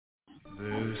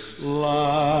This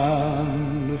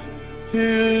land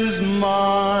is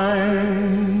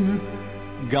mine.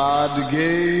 God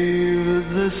gave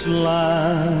this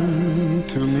land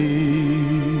to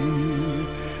me.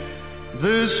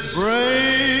 This brave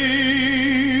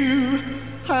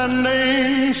and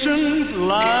ancient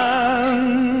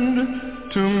land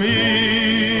to me.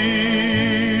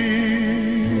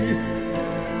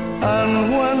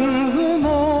 And when the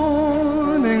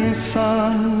morning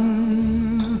sun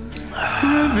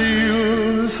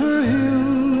reveals her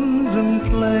hills and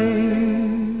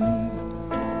plains,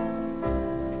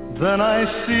 then I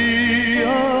see a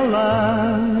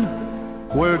land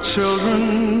where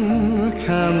children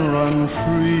can run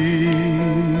free.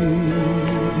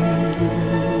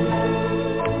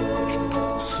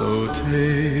 So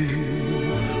take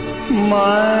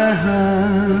my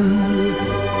hand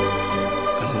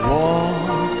and walk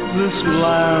this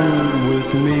land with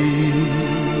me,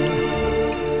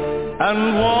 and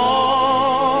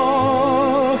walk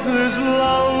this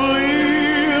lovely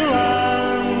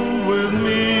land with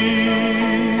me.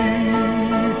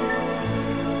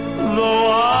 Though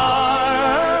I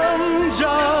am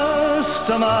just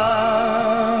a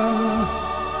man,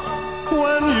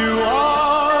 when you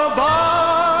are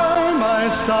by my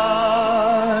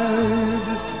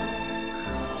side,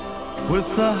 with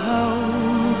the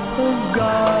help of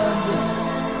God,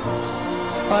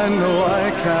 I know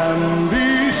I can be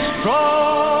strong.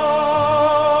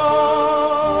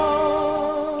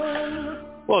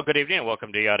 Well, good evening and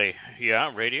welcome to Yada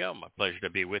Yahowah Radio. My pleasure to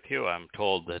be with you. I'm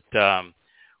told that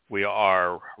we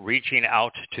are reaching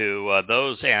out to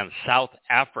those in South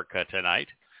Africa tonight.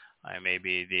 I may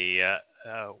be the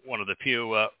one of the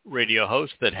few radio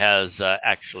hosts that has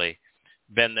actually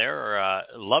been there or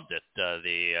loved it. I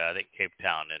think Cape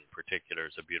Town in particular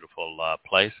is a beautiful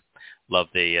place. Love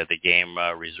the game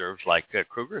reserves like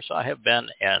Kruger. So I have been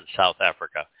in South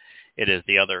Africa. It is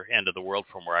the other end of the world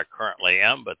from where I currently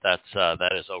am, but that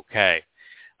is okay.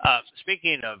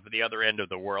 Speaking of the other end of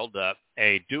the world,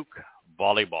 a Duke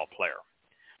volleyball player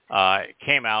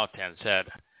came out and said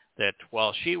that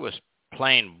while she was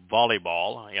playing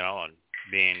volleyball, and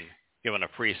being given a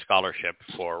free scholarship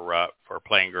for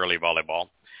playing girly volleyball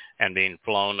and being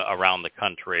flown around the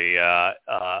country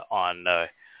on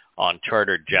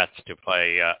chartered jets to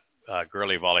play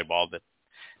girly volleyball,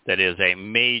 that is a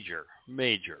major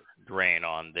drain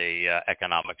on the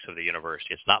economics of the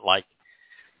university. It's not like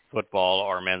football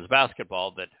or men's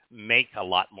basketball that make a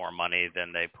lot more money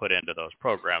than they put into those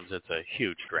programs. It's a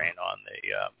huge drain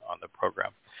on the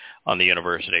program, on the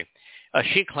university.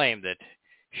 She claimed that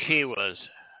she was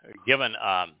given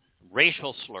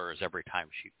racial slurs every time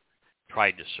she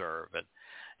tried to serve, and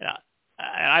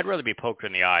I'd rather be poked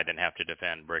in the eye than have to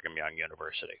defend Brigham Young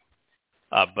University.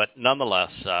 But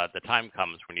nonetheless, the time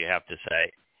comes when you have to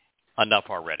say, enough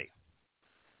already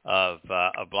of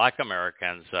black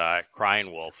Americans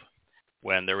crying wolf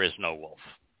when there is no wolf.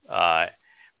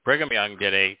 Brigham Young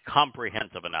did a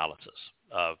comprehensive analysis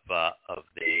of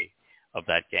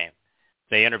that game.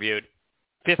 They interviewed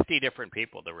 50 different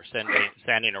people that were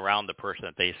standing around the person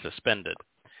that they suspended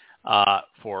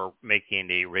for making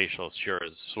the racial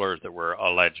slurs that were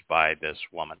alleged by this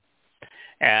woman.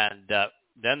 And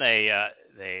then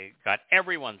they got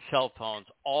everyone's cell phones,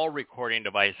 all recording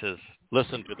devices,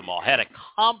 listened to them all, had a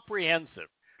comprehensive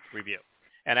review.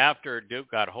 And after Duke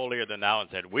got holier than thou and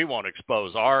said, we won't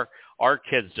expose our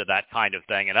kids to that kind of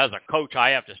thing, and as a coach, I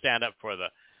have to stand up for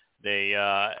the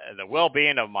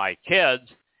well-being of my kids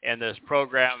in this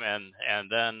program,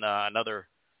 and then another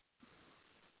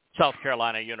South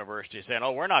Carolina university saying,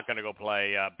 we're not going to go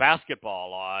play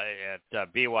basketball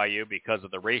at BYU because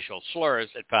of the racial slurs.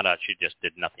 It found out she just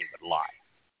did nothing but lie.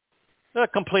 A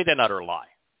complete and utter lie.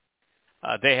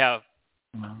 They have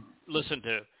listened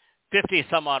to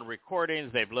 50-some-odd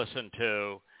recordings. They've listened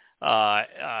to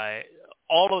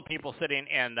all of the people sitting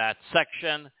in that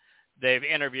section. They've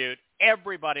interviewed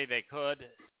everybody they could.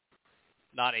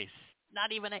 Not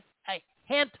even a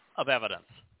hint of evidence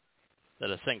that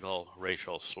a single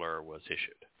racial slur was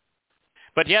issued.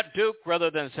 But yet Duke, rather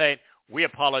than say, we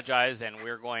apologize and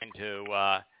we're going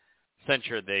to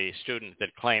censure the student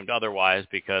that claimed otherwise,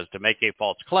 because to make a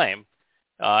false claim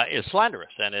is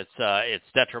slanderous, and it's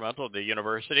detrimental to the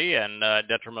university and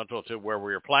detrimental to where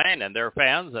we were playing and their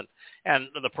fans, and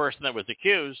the person that was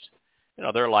accused,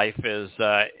 their life is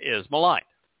maligned.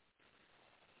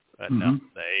 But no,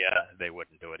 they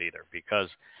wouldn't do it either, because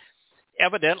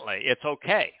evidently it's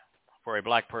okay for a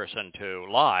black person to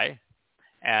lie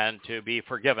and to be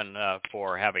forgiven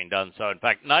for having done so. In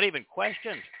fact, not even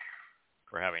questioned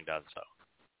for having done so.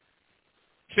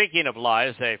 Speaking of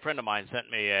lies, a friend of mine sent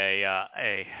me a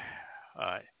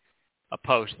a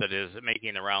post that is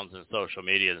making the rounds in social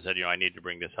media and said, I need to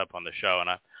bring this up on the show. And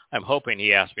I'm hoping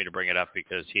he asked me to bring it up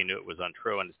because he knew it was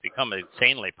untrue, and it's become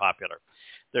insanely popular.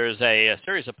 There's a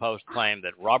series of posts claim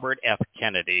that Robert F.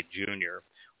 Kennedy Jr.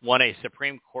 won a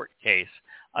Supreme Court case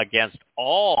against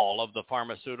all of the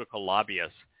pharmaceutical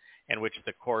lobbyists, in which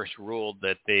the court ruled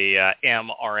that the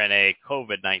mRNA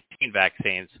COVID-19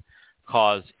 vaccines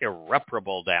cause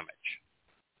irreparable damage.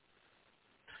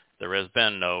 There has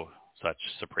been no such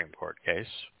Supreme Court case.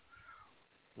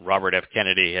 Robert F.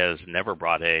 Kennedy has never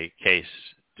brought a case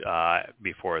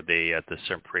before the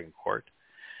Supreme Court.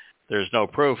 There's no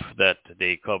proof that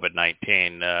the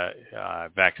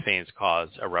COVID-19 vaccines cause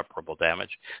irreparable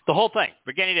damage. The whole thing,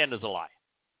 beginning to end, is a lie.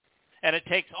 And it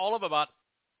takes all of about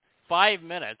 5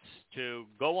 minutes to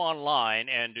go online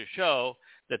and to show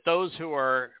that those who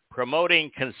are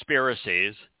promoting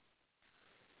conspiracies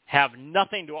have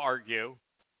nothing to argue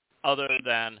other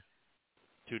than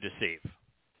to deceive.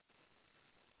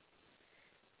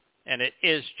 And it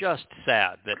is just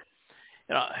sad that,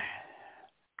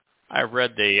 I've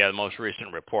read the most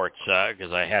recent reports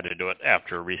because I had to do it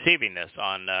after receiving this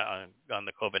on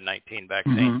the COVID-19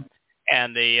 vaccine. Mm-hmm.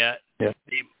 And the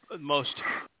most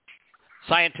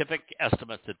scientific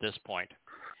estimates at this point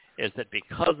is that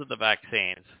because of the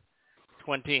vaccines,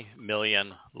 20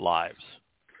 million lives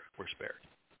were spared.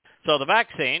 So the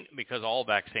vaccine, because all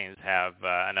vaccines have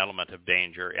an element of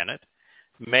danger in it,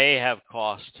 may have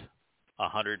cost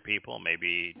 100 people,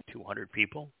 maybe 200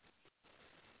 people.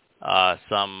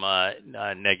 Some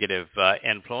negative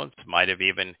influence might have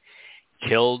even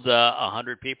killed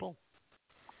 100 people.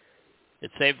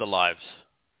 It saved the lives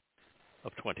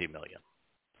of 20 million.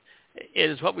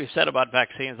 It is what we've said about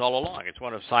vaccines all along. It's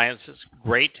one of science's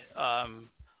great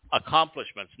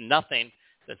accomplishments. Nothing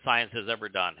that science has ever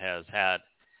done has had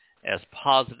as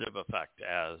positive effect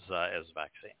as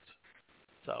vaccines.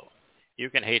 So you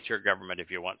can hate your government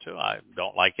if you want to. I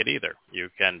don't like it either. You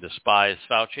can despise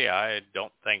Fauci. I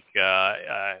don't think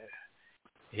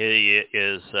he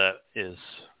is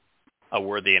a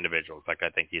worthy individual. In fact, I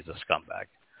think he's a scumbag.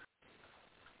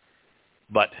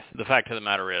 But the fact of the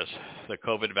matter is, the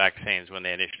COVID vaccines, when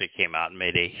they initially came out,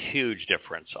 made a huge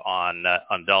difference on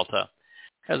Delta.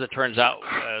 As it turns out,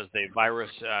 as the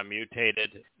virus mutated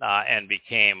and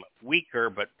became weaker,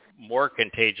 but more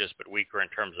contagious, but weaker in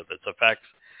terms of its effects,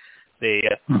 the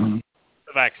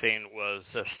vaccine was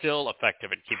still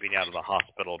effective in keeping you out of the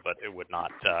hospital, but it would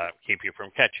not keep you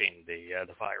from catching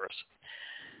the virus.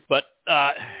 But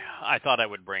I thought I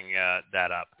would bring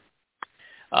that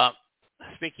up.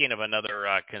 Speaking of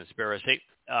another conspiracy,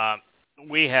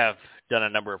 we have done a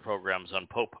number of programs on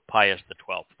Pope Pius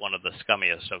XII, one of the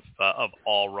scummiest of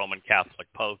all Roman Catholic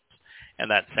popes, and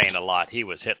that's saying a lot. He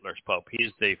was Hitler's pope.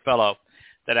 He's the fellow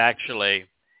that actually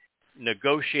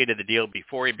negotiated the deal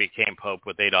before he became pope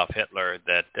with Adolf Hitler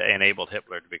that enabled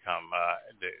Hitler to become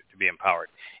to be empowered.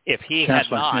 If he had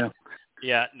not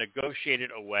negotiated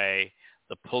away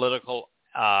the political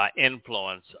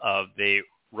influence of the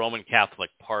Roman Catholic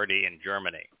Party in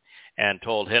Germany and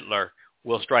told Hitler,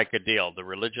 we'll strike a deal. The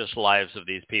religious lives of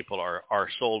these people are our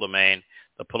sole domain.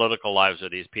 The political lives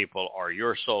of these people are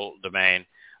your sole domain.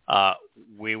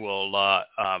 We will,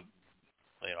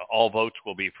 all votes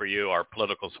will be for you. Our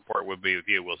political support will be with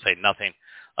you. We'll say nothing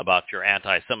about your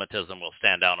anti-Semitism. We'll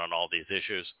stand down on all these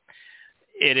issues.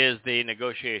 It is the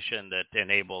negotiation that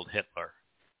enabled Hitler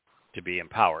to be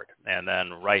empowered. And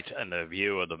then right in the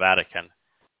view of the Vatican,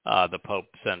 the Pope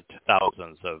sent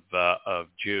thousands of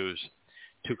Jews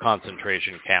to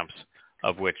concentration camps,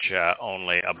 of which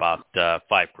only about 5%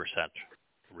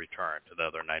 returned, the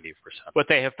other 90%. What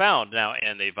they have found now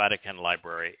in the Vatican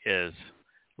Library is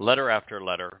letter after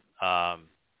letter,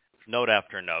 note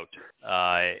after note,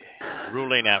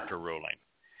 ruling after ruling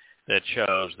that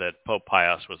shows that Pope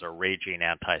Pius was a raging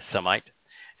anti-Semite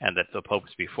and that the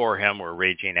popes before him were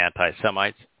raging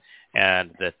anti-Semites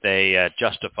and that they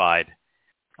justified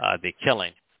the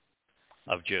killing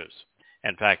of Jews.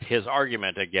 In fact, his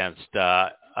argument against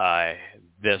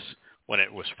this, when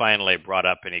it was finally brought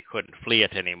up and he couldn't flee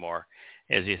it anymore,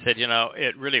 is he said,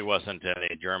 it really wasn't in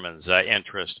the Germans'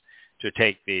 interest to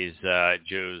take these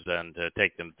Jews and to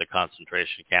take them to the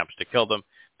concentration camps to kill them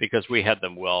because we had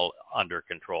them well under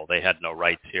control. They had no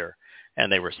rights here,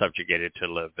 and they were subjugated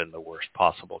to live in the worst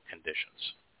possible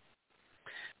conditions.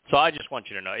 So I just want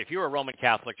you to know, if you're a Roman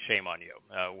Catholic, shame on you,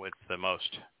 with the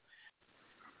most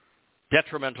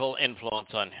detrimental influence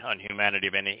on humanity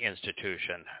of any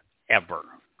institution ever.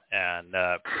 And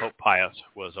Pope Pius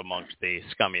was amongst the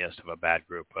scummiest of a bad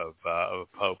group of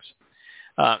popes.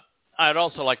 I'd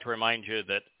also like to remind you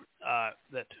that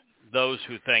that those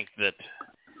who think that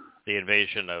the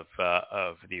invasion of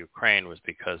the Ukraine was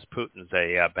because Putin's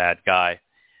a bad guy,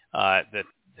 that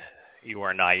you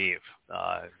are naive.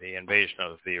 The invasion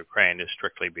of the Ukraine is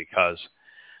strictly because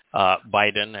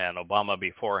Biden and Obama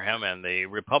before him and the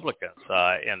Republicans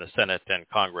in the Senate and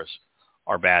Congress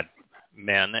are bad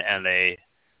men, and they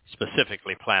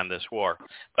specifically planned this war.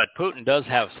 But Putin does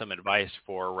have some advice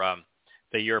for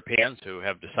the Europeans who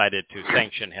have decided to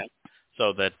sanction him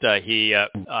so that he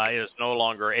is no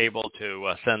longer able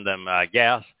to send them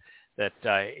gas, that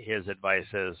his advice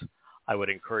is, I would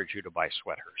encourage you to buy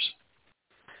sweaters.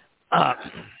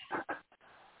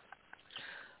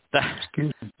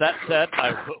 That said,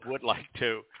 I would like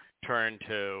to turn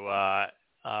to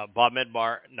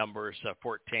Bamidbar, Numbers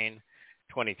 14.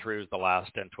 23 is the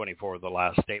last, and 24 are the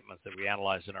last statements that we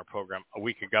analyzed in our program a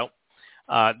week ago.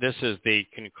 This is the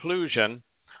conclusion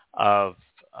of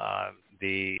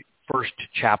the first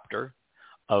chapter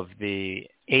of the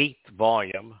 8th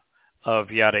volume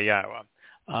of Yada Yahowah.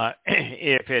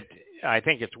 I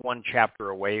think it's one chapter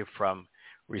away from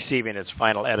receiving its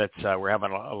final edits. We're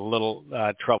having a little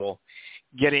trouble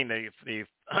getting the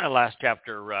last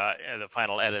chapter, the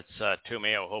final edits to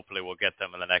me. Hopefully we'll get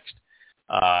them in the next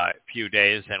few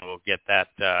days, and we'll get that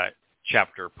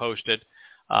chapter posted.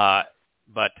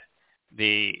 But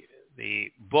the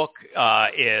book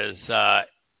is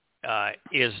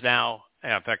now,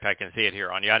 in fact, I can see it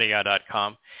here on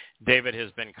yadayah.com. David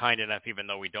has been kind enough, even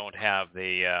though we don't have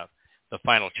the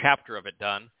final chapter of it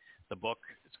done. The book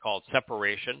is called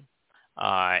Separation.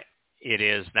 It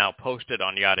is now posted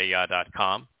on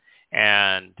yadayah.com,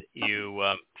 and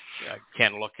you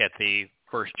can look at the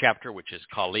first chapter, which is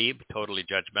Kaleb, Totally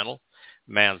Judgmental,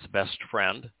 Man's Best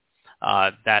Friend.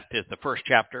 That is the first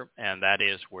chapter, and that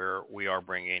is where we are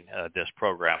bringing this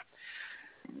program.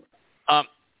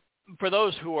 For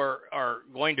those who are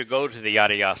going to go to the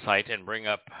Yada Yah site and bring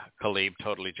up Kaleb,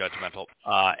 Totally Judgmental,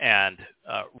 and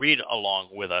read along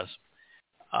with us,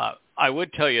 I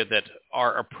would tell you that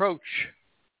our approach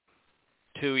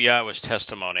to Yahweh's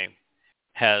testimony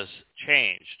has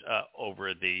changed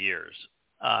over the years.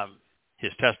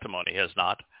 His testimony has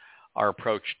not. Our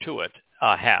approach to it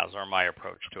has, or my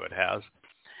approach to it has.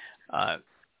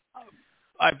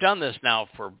 I've done this now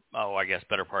for, I guess,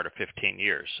 better part of 15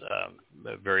 years,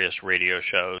 various radio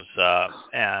shows,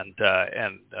 and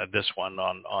this one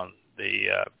on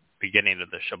the beginning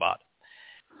of the Shabbat.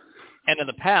 And in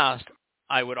the past,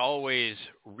 I would always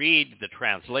read the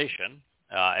translation,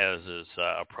 as is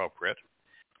appropriate,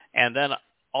 and then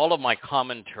all of my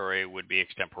commentary would be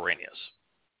extemporaneous.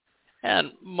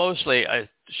 And mostly I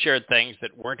shared things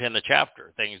that weren't in the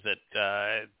chapter, things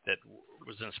that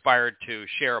was inspired to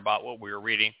share about what we were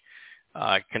reading,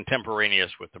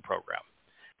 contemporaneous with the program.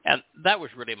 And that was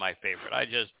really my favorite.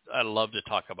 I love to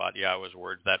talk about Yahweh's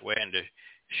words that way and to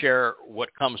share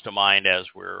what comes to mind as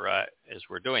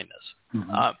we're doing this.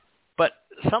 Mm-hmm. But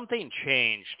something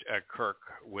changed, Kirk,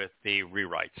 with the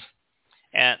rewrites.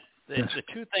 And the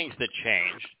two things that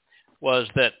changed was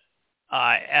that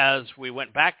as we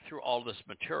went back through all this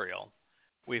material,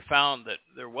 we found that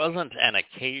there wasn't an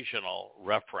occasional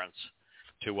reference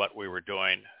to what we were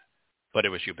doing, but it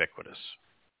was ubiquitous.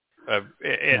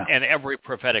 In every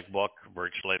prophetic book,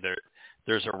 virtually,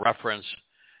 there's a reference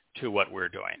to what we're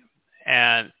doing.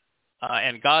 And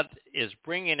God is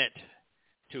bringing it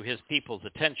to his people's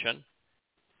attention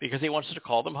because he wants to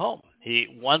call them home.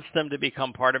 He wants them to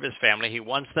become part of his family. He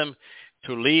wants them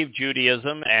to leave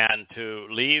Judaism and to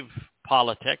leave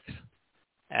politics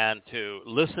and to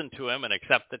listen to him and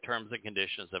accept the terms and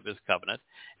conditions of his covenant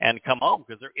and come home,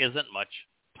 because there isn't much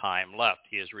time left.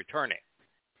 He is returning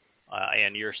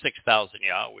in year 6,000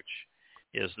 Yah, which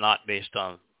is not based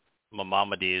on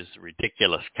Maimonides'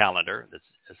 ridiculous calendar that's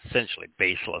essentially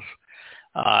baseless.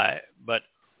 But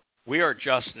we are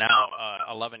just now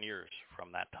 11 years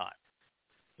from that time.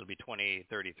 It'll be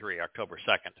 2033, October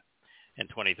 2nd. In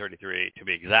 2033, to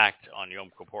be exact, on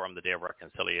Yom Kippurim, the Day of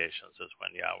Reconciliations, is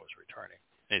when Yah was returning.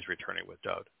 He's returning with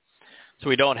Dod. So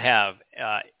we don't have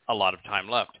a lot of time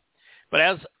left. But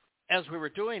as we were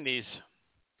doing these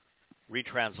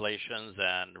retranslations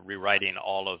and rewriting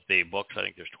all of the books, I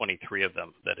think there's 23 of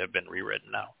them that have been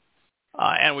rewritten now.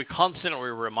 And we constantly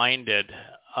were reminded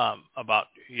about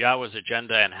Yahweh's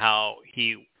agenda and how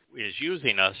he is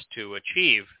using us to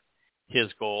achieve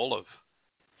his goal of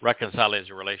reconciling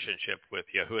his relationship with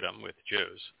Yehudim, with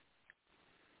Jews.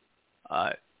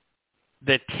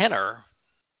 The tenor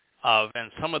of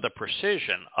and some of the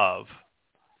precision of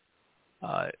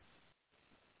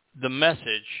the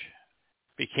message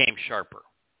became sharper.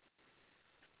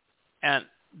 And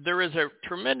there is a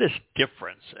tremendous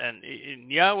difference,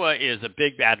 and Yahweh is a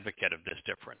big advocate of this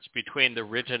difference between the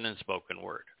written and spoken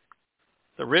word.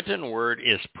 The written word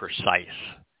is precise.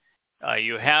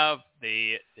 You have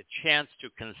the chance to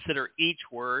consider each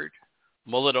word,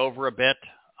 mull it over a bit,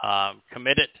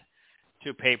 commit it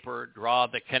to paper, draw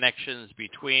the connections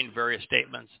between various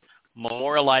statements,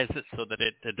 memorialize it so that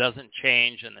it doesn't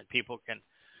change and that people can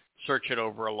search it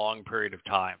over a long period of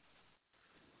time.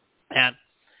 And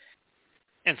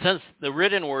since the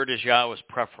written word is Yahweh's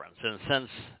preference, and since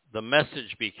the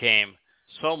message became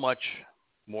so much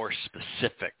more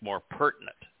specific, more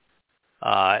pertinent,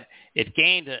 it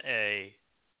gained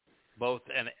both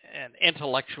an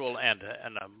intellectual and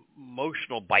an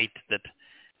emotional bite that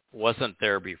wasn't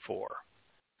there before.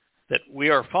 That we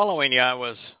are following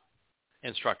Yahweh's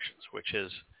instructions, which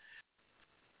is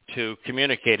to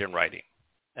communicate in writing.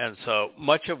 And so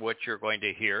much of what you're going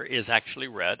to hear is actually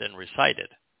read and recited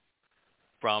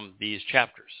from these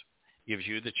chapters. It gives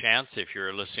you the chance, if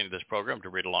you're listening to this program, to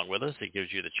read along with us. It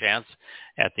gives you the chance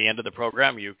at the end of the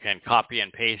program, you can copy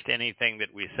and paste anything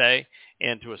that we say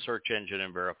into a search engine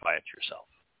and verify it yourself.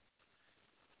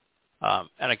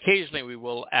 And occasionally we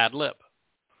will ad lib.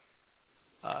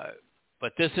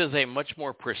 But this is a much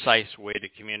more precise way to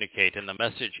communicate, and the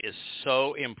message is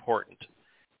so important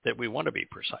that we want to be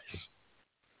precise.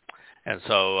 And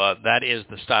so that is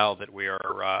the style that we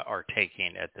are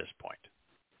taking at this point.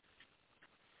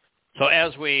 So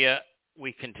as we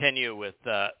continue with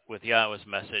Yahweh's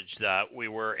message, we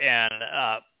were in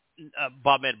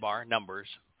Bamidbar, Numbers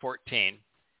 14,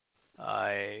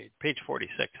 page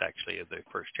 46 actually of the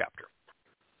first chapter.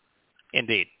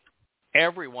 Indeed,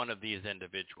 every one of these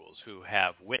individuals who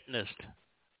have witnessed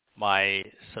my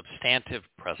substantive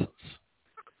presence,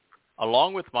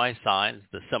 along with my signs,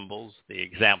 the symbols, the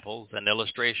examples, and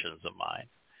illustrations of mine,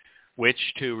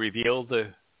 which to reveal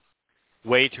the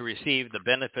way to receive the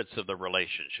benefits of the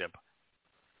relationship,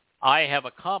 I have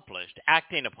accomplished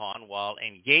acting upon while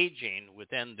engaging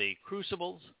within the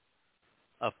crucibles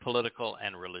of political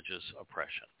and religious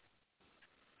oppression,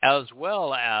 as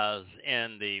well as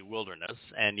in the wilderness,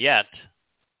 and yet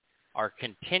are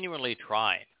continually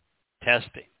trying,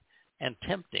 testing, and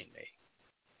tempting me,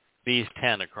 these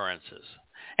 10 occurrences,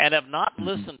 and have not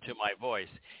listened to my voice,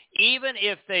 even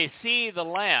if they see the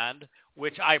land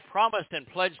which I promised and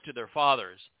pledged to their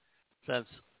fathers, since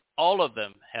all of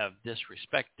them have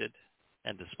disrespected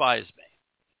and despised me,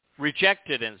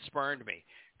 rejected and spurned me,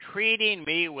 treating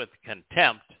me with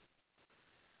contempt.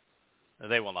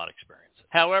 They will not experience it.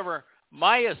 However,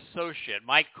 my associate,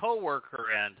 my co-worker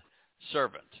and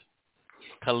servant,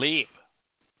 Kaleb,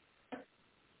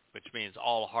 which means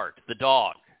all heart, the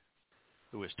dog,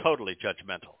 who is totally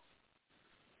judgmental,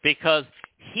 because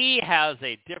he has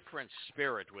a different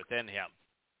spirit within him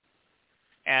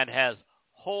and has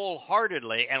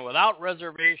wholeheartedly and without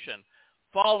reservation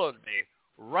followed me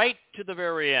right to the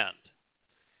very end.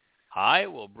 I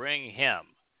will bring him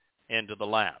into the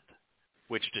land,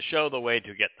 which to show the way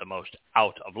to get the most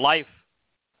out of life,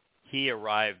 he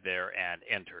arrived there and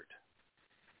entered.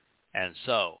 And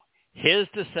so his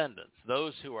descendants,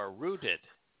 those who are rooted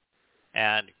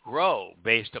and grow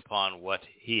based upon what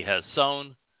he has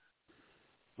sown,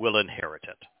 will inherit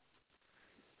it.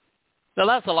 Now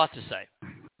that's a lot to say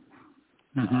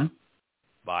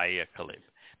by Kaleb.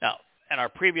 Now, in our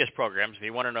previous programs, if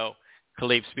you want to know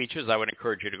Kaleb's speeches, I would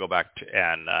encourage you to go back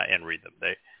and read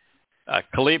them.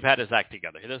 Kaleb had his act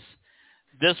together.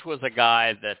 This was a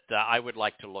guy that I would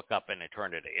like to look up in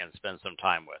eternity and spend some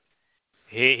time with.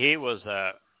 He was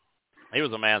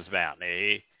a man's man.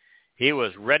 He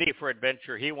was ready for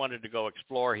adventure. He wanted to go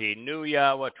explore. He knew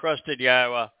Yahweh, trusted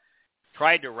Yahweh,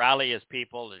 tried to rally his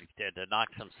people to knock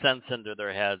some sense into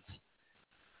their heads.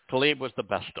 Kaleb was the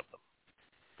best of them,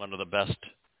 one of the best,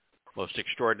 most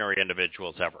extraordinary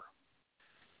individuals ever.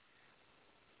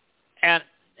 And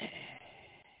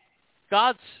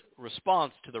God's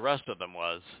response to the rest of them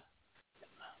was,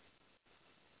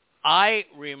 I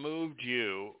removed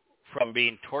you from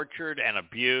being tortured and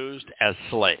abused as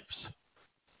slaves,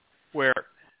 where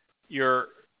your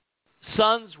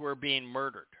sons were being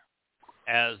murdered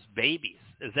as babies,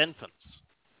 as infants,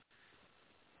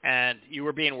 and you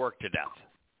were being worked to death.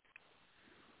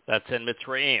 That's in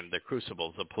Mitzrayim, the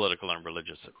crucibles of political and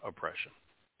religious oppression.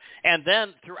 And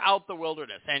then throughout the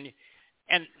wilderness,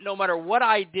 and no matter what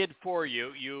I did for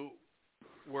you, you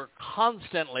were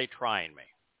constantly trying me.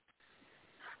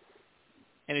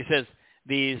 And he says,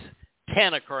 these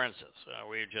 10 occurrences,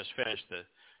 we just finished the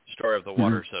story of the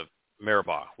waters of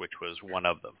Meribah, which was one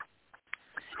of them.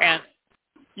 And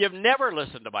you've never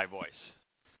listened to my voice.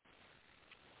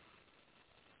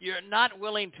 You're not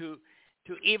willing to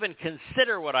even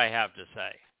consider what I have to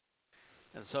say.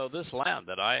 And so this land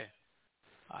that I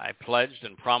pledged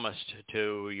and promised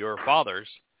to your fathers,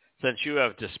 since you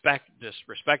have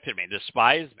disrespected me,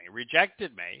 despised me,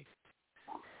 rejected me,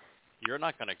 you're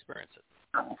not going to experience it.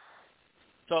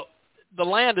 So the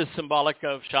land is symbolic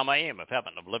of Shamayim, of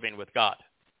heaven, of living with God.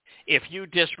 If you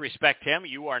disrespect him,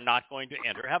 you are not going to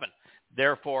enter heaven.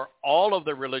 Therefore, all of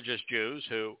the religious Jews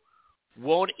who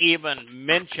won't even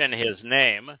mention his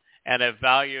name and have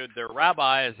valued their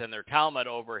rabbis and their Talmud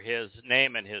over his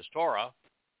name and his Torah,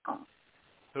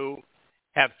 who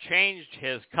have changed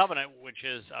his covenant, which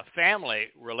is a family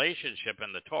relationship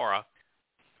in the Torah,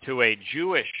 to a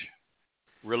Jewish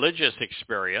religious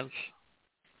experience,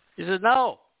 he says,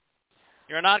 no,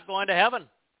 you're not going to heaven.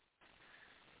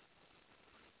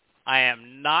 I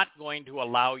am not going to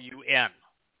allow you in.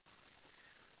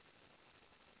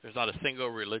 There's not a single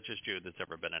religious Jew that's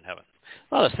ever been in heaven.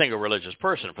 Not a single religious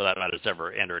person, for that matter, has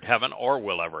ever entered heaven or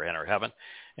will ever enter heaven,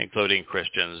 including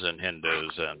Christians and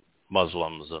Hindus and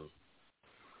Muslims and,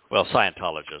 well,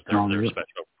 Scientologists.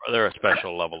 They're a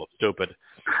special level of stupid.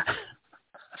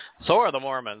 So are the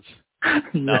Mormons.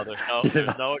 No,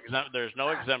 there's no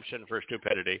exemption for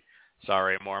stupidity.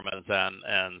 Sorry, Mormons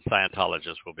and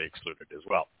Scientologists will be excluded as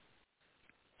well.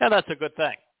 And that's a good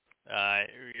thing.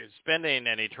 Spending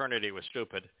an eternity with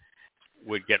stupid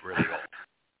would get really old.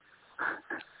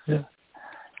 Yeah.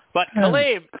 But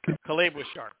Kaleb was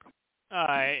sharp.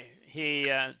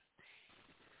 He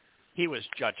was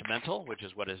judgmental, which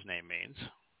is what his name means.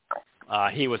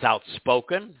 He was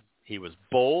outspoken. He was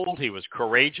bold. He was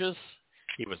courageous.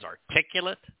 He was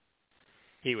articulate.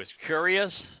 He was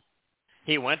curious.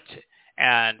 He went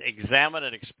and examined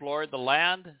and explored the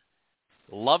land,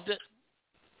 loved it,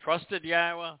 trusted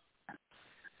Yahweh.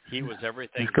 He was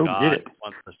everything God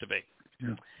wants us to be.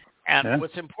 Yeah. And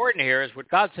what's important here is what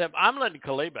God said, I'm letting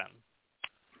Kaleb in,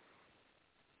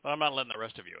 but I'm not letting the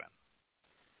rest of you in.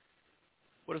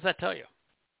 What does that tell you?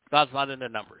 God's not into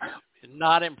numbers. He's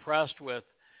not impressed with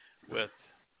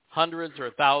hundreds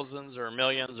or thousands or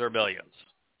millions or billions.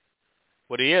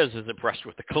 What he is impressed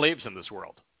with the Kalebs in this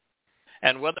world.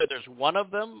 And whether there's one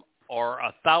of them or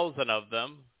 1,000 of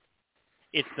them,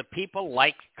 it's the people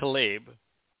like Kaleb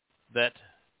that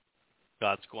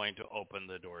God's going to open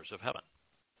the doors of heaven.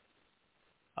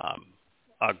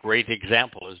 A great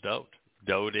example is Dod.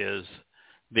 Dod is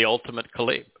the ultimate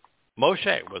Kaleb.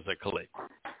 Moshe was a Kaleb.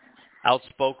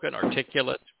 Outspoken,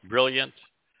 articulate, brilliant,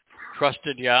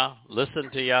 trusted Yah,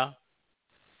 listened to Yah.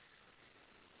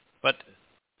 But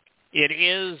it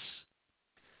is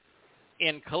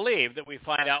in Kaleb that we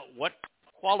find out what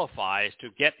qualifies to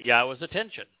get Yahweh's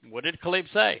attention. What did Kaleb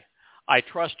say? I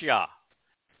trust Yah.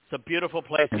 It's a beautiful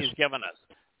place he's given us.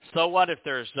 So what if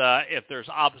there's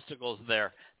obstacles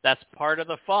there? That's part of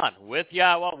the fun. With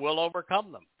Yahweh, we'll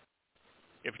overcome them.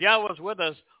 If Yahweh's with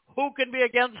us, who can be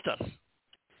against us?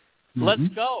 Mm-hmm. Let's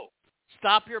go.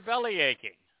 Stop your belly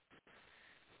aching.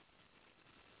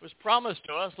 It was promised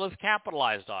to us. Let's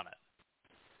capitalize on it.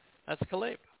 That's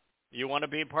Kaleb. You want to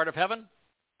be part of heaven?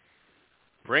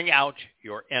 Bring out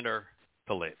your inner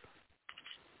Kaleb.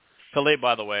 Kaleb,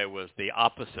 by the way, was the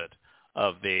opposite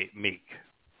of the meek.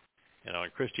 In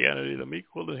Christianity, the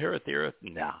meek will inherit the earth.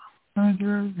 Nah.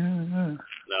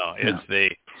 No, it's the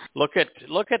look at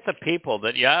the people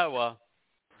that Yahweh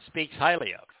speaks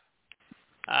highly of.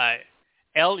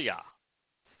 Elia,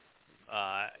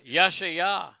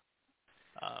 Yashayah,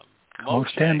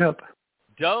 Moshe, stand up.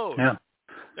 Dod. Yeah.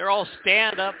 They're all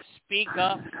stand up, speak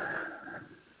up,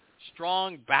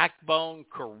 strong backbone,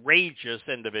 courageous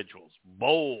individuals,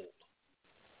 bold.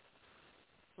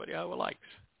 That's what Yahweh likes.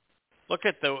 Look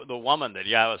at the woman that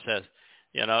Yahweh says,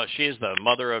 she's the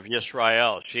mother of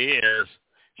Yisrael.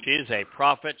 She's a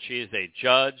prophet. She's a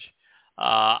judge.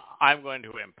 I'm going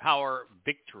to empower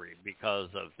victory because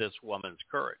of this woman's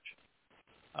courage.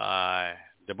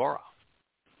 Deborah.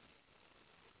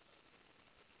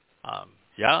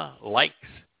 Yah likes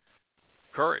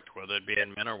courage, whether it be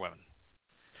in men or women.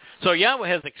 So Yahweh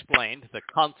has explained the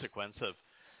consequence of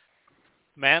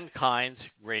mankind's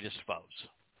greatest foes.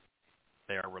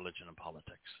 They are religion and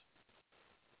politics.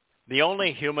 The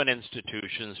only human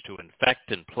institutions to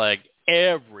infect and plague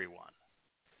everyone,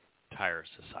 entire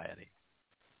society.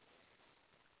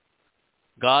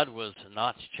 God was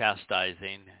not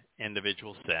chastising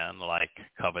individual sin like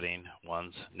coveting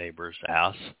one's neighbor's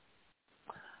ass,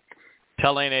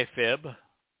 telling a fib,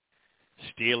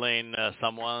 stealing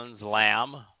someone's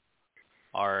lamb,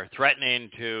 or threatening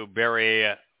to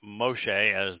bury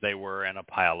Moshe as they were in a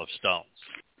pile of stones.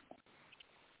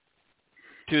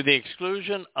 To the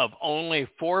exclusion of only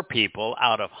 4 people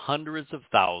out of hundreds of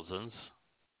thousands,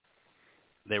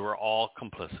 they were all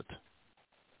complicit.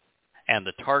 And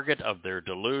the target of their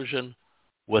delusion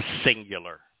was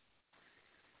singular.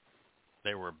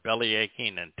 They were belly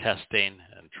aching and testing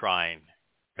and trying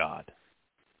God.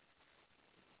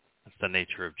 That's the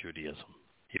nature of Judaism,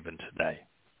 even today.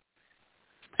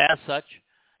 As such,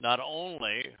 not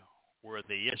only were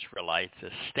the Israelites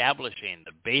establishing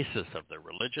the basis of their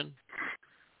religion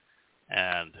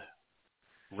and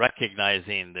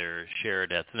recognizing their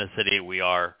shared ethnicity, we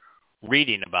are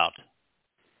reading about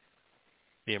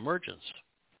the emergence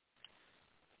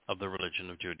of the religion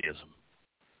of Judaism.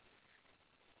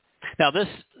 Now, this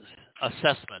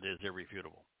assessment is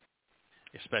irrefutable,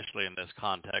 especially in this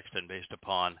context and based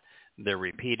upon their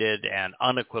repeated and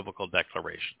unequivocal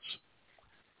declarations.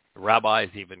 The rabbis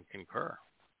even concur,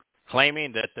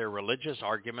 claiming that their religious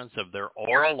arguments of their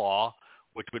oral law,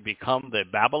 which would become the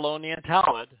Babylonian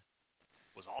Talmud,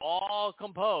 was all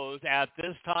composed at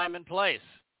this time and place.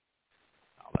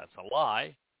 Now, that's a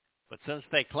lie, but since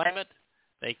they claim it,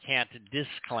 they can't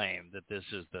disclaim that this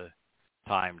is the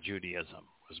time Judaism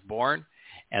was born,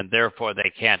 and therefore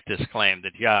they can't disclaim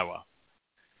that Yahweh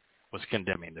was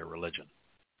condemning their religion.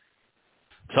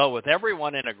 So with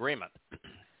everyone in agreement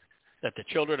that the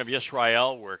children of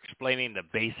Israel were explaining the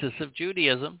basis of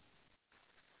Judaism,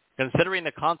 considering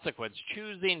the consequence,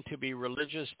 choosing to be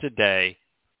religious today,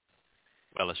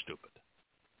 well, is stupid.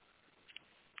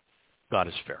 God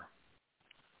is fair.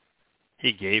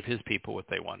 He gave his people what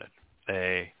they wanted.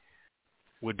 They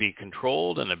would be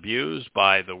controlled and abused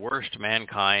by the worst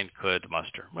mankind could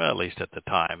muster. Well, at least at the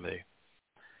time.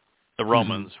 The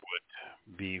Romans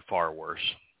would be far worse.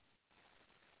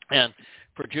 And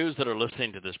for Jews that are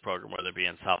listening to this program, whether it be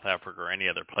in South Africa or any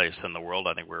other place in the world,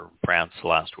 I think we were in France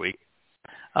last week,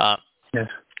 yes.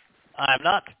 I'm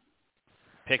not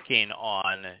picking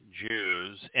on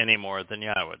Jews any more than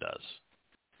Yahweh does.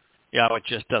 Yahweh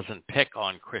just doesn't pick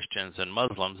on Christians and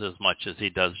Muslims as much as he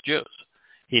does Jews.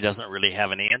 He doesn't really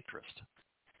have any interest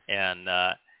in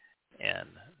the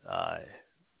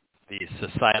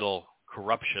societal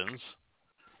corruptions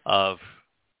of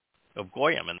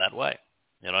Goyim in that way.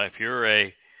 You know, if you're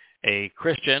a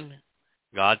Christian,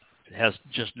 God has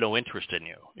just no interest in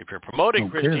you. If you're promoting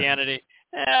Christianity,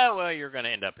 well, you're going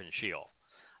to end up in Sheol.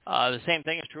 The same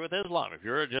thing is true with Islam. If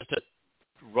you're just a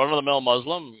run-of-the-mill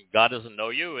Muslim, God doesn't know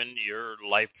you, and your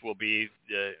life will be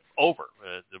over.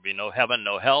 There'll be no heaven,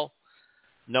 no hell,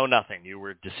 no nothing. You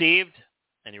were deceived,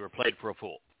 and you were played for a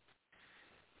fool.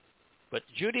 But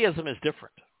Judaism is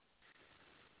different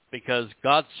because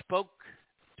God spoke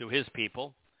to his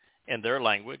people in their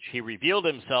language. He revealed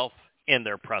himself in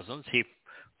their presence. He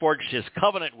forged his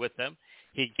covenant with them.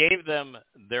 He gave them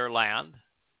their land.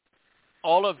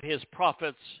 All of his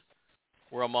prophets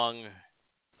were among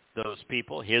those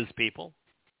people, his people.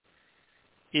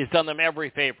 He's done them every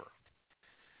favor.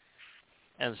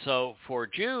 And so for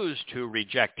Jews to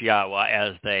reject Yahweh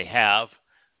as they have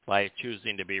by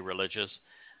choosing to be religious,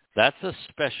 that's a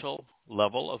special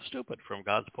level of stupid from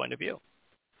God's point of view.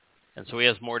 And so he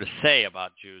has more to say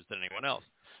about Jews than anyone else.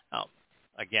 Now,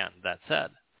 again, that said,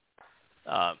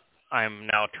 I'm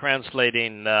now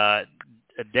translating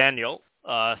Daniel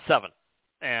 7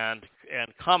 and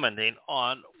commenting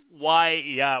on why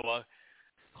Yahweh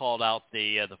called out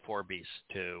the four beasts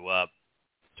to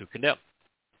condemn.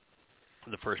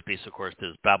 The first beast, of course,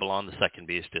 is Babylon. The second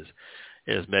beast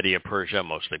is Media Persia,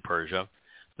 mostly Persia.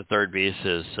 The third beast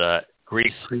is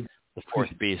Greece. The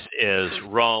fourth beast is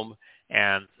Rome.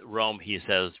 And Rome, he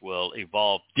says, will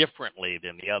evolve differently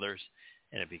than the others,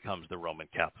 and it becomes the Roman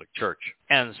Catholic Church.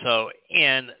 And so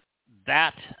in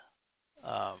that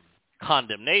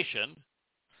condemnation,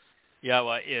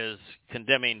 Yahweh is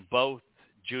condemning both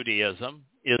Judaism,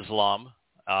 Islam,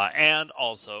 and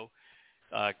also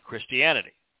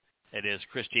Christianity. It is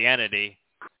Christianity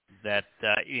that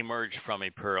emerged from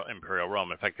Imperial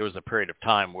Rome. In fact, there was a period of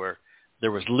time where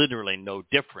there was literally no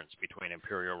difference between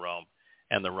Imperial Rome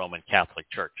and the Roman Catholic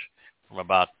Church. From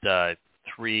about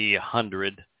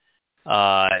 300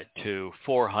 to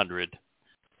 400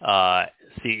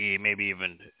 CE, maybe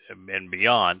even and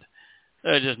beyond,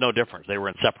 there's just no difference. They were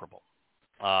inseparable.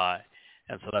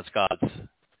 And so that's God's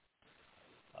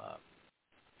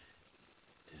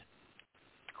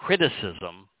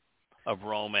criticism of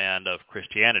Rome and of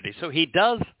Christianity. So he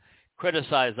does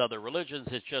criticize other religions.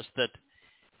 It's just that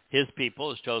his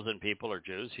people, his chosen people, are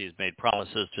Jews. He's made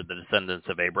promises to the descendants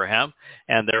of Abraham,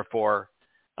 and therefore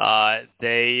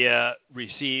they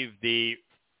receive the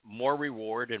more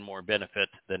reward and more benefit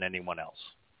than anyone else.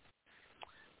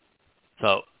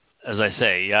 So, as I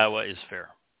say, Yahweh is fair,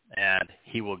 and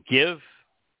he will give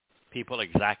people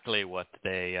exactly what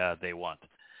they want.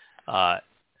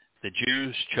 The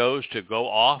Jews chose to go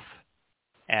off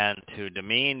and to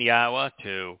demean Yahweh,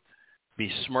 to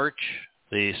besmirch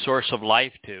the source of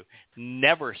life, to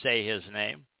never say his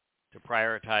name, to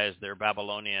prioritize their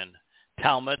Babylonian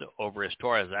Talmud over his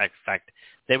Torah. In fact,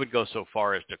 they would go so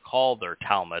far as to call their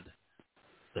Talmud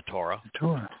the Torah. The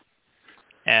Torah.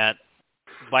 And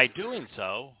by doing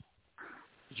so,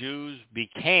 Jews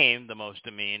became the most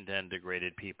demeaned and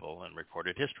degraded people in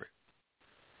recorded history.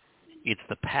 It's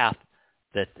the path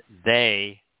that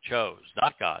they chose,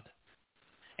 not God.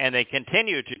 And they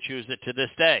continue to choose it to this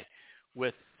day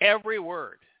with every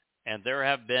word, and there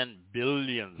have been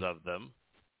billions of them.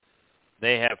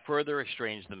 They have further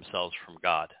estranged themselves from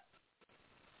God,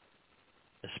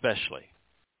 especially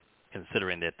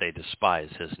considering that they despise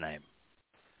his name.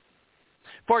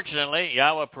 Fortunately,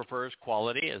 Yahweh prefers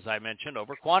quality, as I mentioned,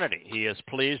 over quantity. He is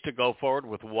pleased to go forward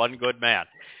with one good man.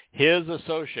 His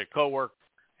associate, co-worker,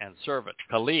 and servant,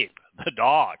 Kaleb, the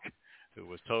dog, who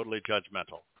was totally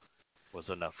judgmental, was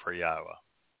enough for Yahweh.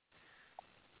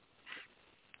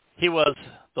 He was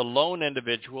the lone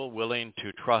individual willing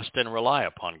to trust and rely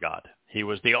upon God. He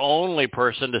was the only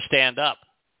person to stand up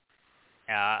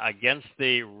against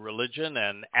the religion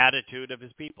and attitude of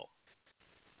his people.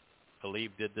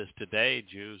 Kaleb did this today.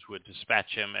 Jews would dispatch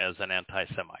him as an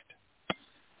anti-Semite.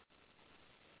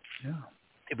 Yeah.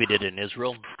 If he did it in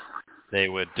Israel, they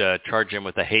would charge him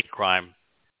with a hate crime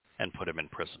and put him in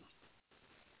prison.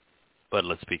 But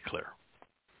let's be clear.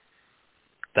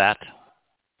 That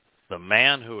the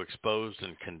man who exposed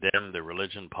and condemned the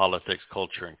religion, politics,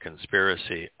 culture, and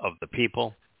conspiracy of the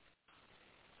people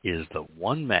is the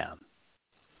one man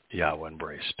Yahweh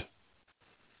embraced.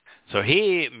 So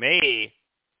he may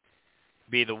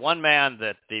be the one man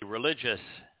that the religious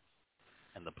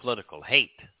and the political hate,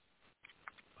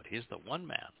 but he's the one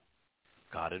man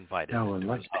God invited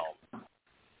into his home.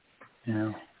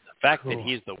 Yeah. The fact that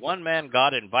he's the one man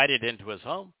God invited into his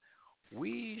home,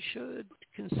 we should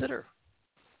consider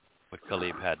what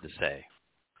Kaleb had to say.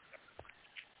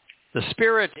 The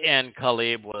spirit in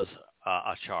Kaleb was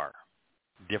Ashar,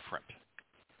 different.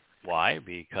 Why?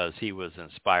 Because he was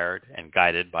inspired and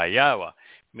guided by Yahweh,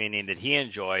 meaning that he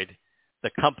enjoyed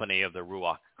the company of the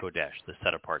Ruach Kodesh, the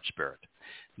set-apart spirit.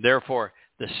 Therefore,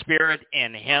 the spirit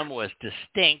in him was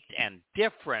distinct and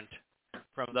different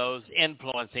from those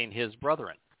influencing his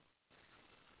brethren.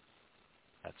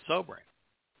 That's sobering,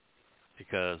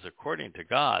 because according to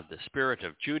God, the spirit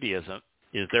of Judaism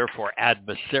is therefore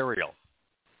adversarial.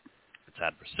 It's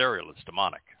adversarial, it's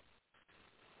demonic.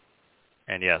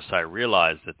 And yes, I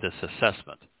realize that this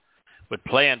assessment would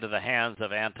play into the hands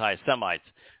of anti-Semites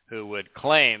who would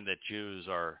claim that Jews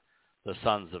are the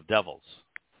sons of devils.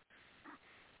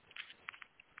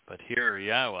 But here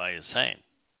Yahweh is saying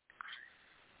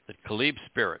that Kaleb's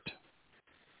spirit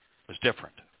was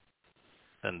different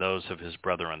than those of his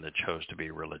brethren that chose to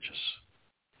be religious.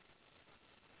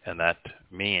 And that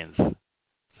means,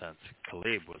 since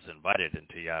Kaleb was invited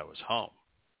into Yahweh's home,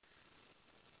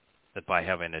 that by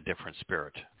having a different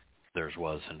spirit, theirs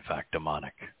was in fact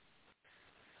demonic.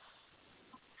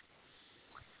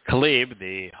 Kaleb,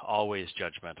 the always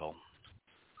judgmental,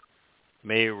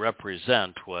 may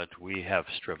represent what we have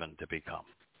striven to become.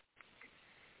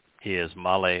 He is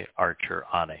Male Archer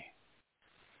Ani.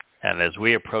 And as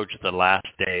we approach the last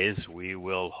days, we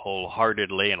will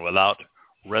wholeheartedly and without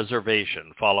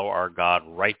reservation follow our God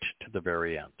right to the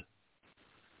very end.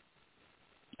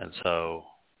 And so,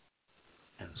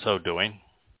 in so doing,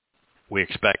 we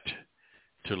expect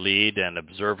to lead an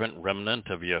observant remnant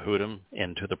of Yehudim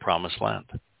into the promised land.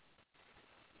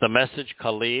 The message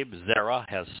Kaleb Zerah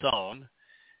has sown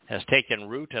has taken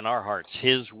root in our hearts.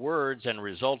 His words and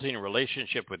resulting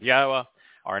relationship with Yahweh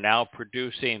are now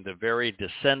producing the very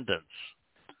descendants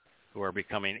who are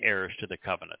becoming heirs to the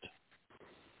covenant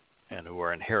and who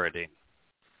are inheriting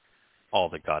all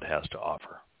that God has to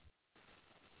offer.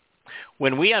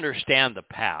 When we understand the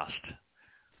past,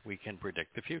 we can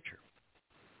predict the future.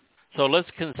 So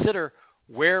let's consider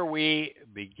where we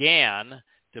began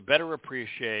to better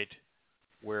appreciate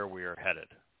where we are headed.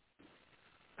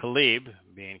 Kaleb,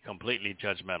 being completely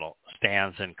judgmental,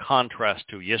 stands in contrast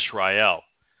to Yisrael,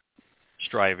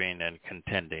 striving and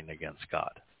contending against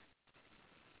God.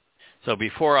 So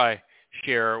before I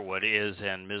share what is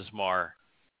in Mizmowr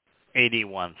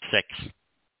 81:6,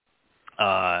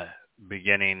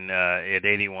 beginning at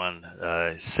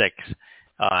 81:6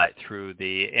 through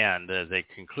the end as a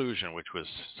conclusion, which was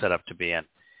set up to be an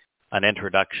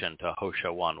introduction to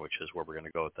Hosea 1, which is where we're going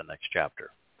to go with the next chapter.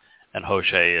 And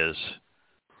Hosea is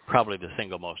probably the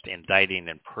single most indicting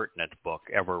and pertinent book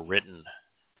ever written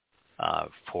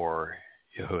for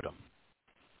Yehudim.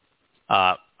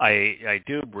 I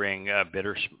do bring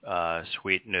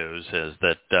bittersweet news, is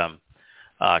that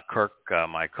Kirk,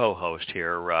 my co-host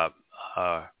here,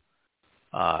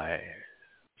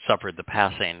 suffered the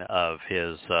passing of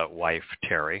his wife,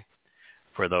 Terry.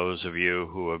 For those of you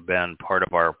who have been part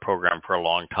of our program for a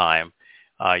long time,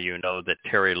 you know that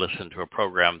Terry listened to a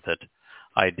program that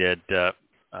I did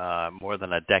more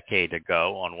than a decade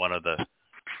ago on one of the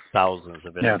thousands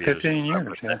of interviews. Yeah, 15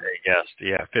 years.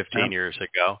 Yeah. 15 years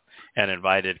ago, and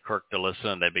invited Kirk to listen,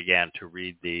 and they began to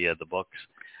read the books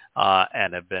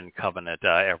and have been covenant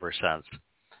ever since.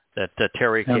 That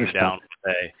Terry came down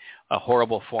with a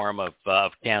horrible form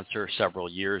of cancer several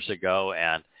years ago,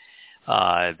 and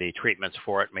the treatments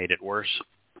for it made it worse,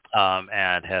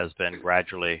 and has been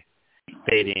gradually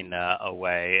fading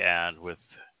away. And with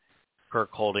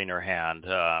Kirk holding her hand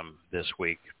this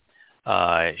week,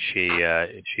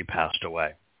 she passed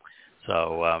away.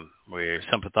 So we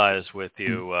sympathize with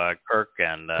you, Kirk,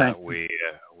 and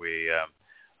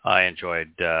I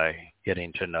enjoyed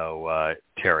getting to know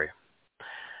Terry.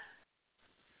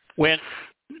 When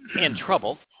in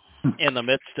trouble, in the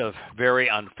midst of very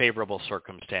unfavorable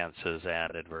circumstances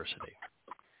and adversity,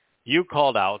 you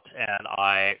called out, and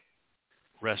I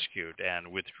rescued and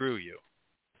withdrew you.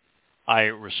 I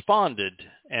responded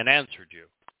and answered you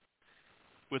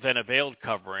within a veiled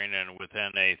covering and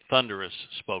within a thunderous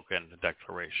spoken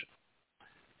declaration.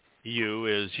 You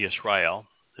is Yisrael,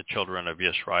 the children of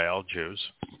Yisrael, Jews,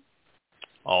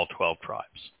 all 12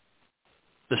 tribes.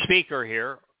 The speaker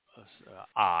here,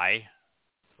 I,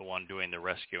 the one doing the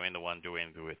rescuing, the one doing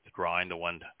the withdrawing, the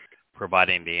one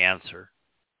providing the answer,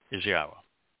 is Yahweh.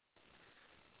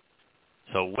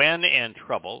 So when in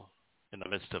trouble, in the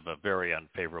midst of a very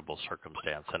unfavorable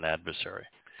circumstance and adversary,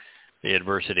 the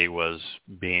adversity was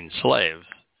being slaves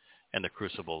in the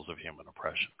crucibles of human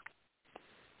oppression.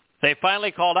 They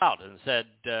finally called out and said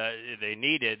they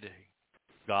needed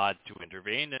God to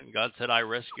intervene, and God said, I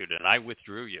rescued and I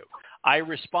withdrew you. I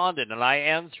responded and I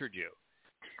answered you.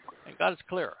 And God is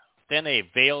clear. Then a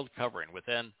veiled covering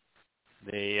within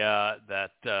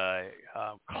that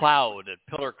cloud, a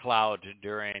pillar cloud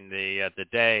during the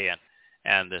day,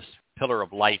 and this pillar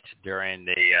of light during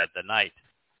the night.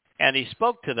 And he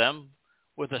spoke to them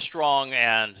with a strong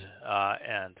and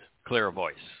clear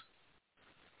voice.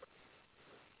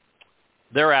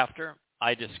 Thereafter,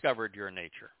 I discovered your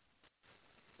nature.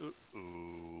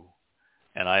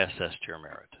 And I assessed your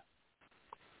merit,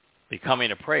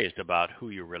 becoming appraised about who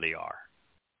you really are,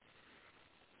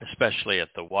 especially at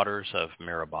the waters of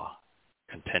Meribah,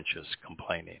 contentious,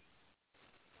 complaining.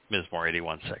 Mizmowr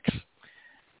 81:6.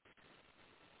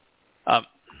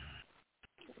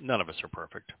 None of us are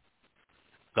perfect.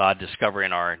 God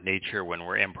discovering our nature when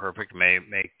we're imperfect may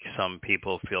make some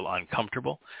people feel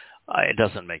uncomfortable. It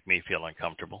doesn't make me feel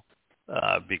uncomfortable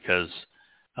because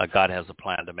God has a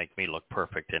plan to make me look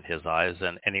perfect in his eyes,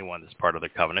 and anyone that's part of the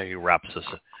covenant, he wraps us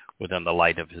within the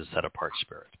light of his set-apart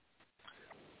spirit.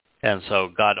 And so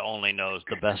God only knows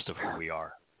the best of who we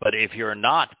are. But if you're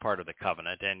not part of the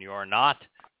covenant and you're not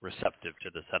receptive to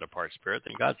the set-apart spirit,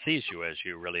 then God sees you as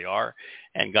you really are,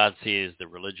 and God sees the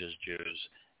religious Jews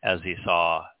as he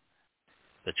saw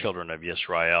the children of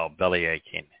Yisrael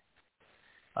belly-aching,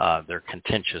 their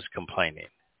contentious complaining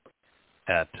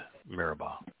at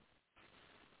Meribah.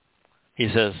 He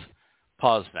says,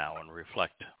 pause now and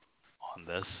reflect on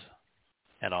this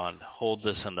and hold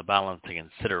this in the balance and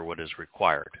consider what is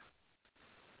required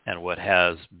and what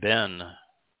has been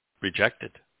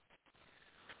rejected.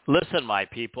 Listen, my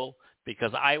people,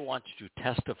 because I want to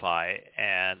testify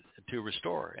and to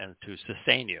restore and to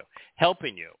sustain you,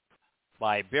 helping you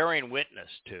by bearing witness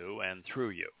to and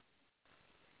through you.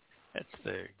 That's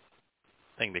the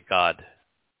thing that God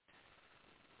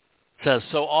says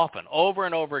so often, over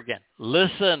and over again.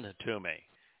 Listen to me.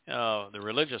 You know, the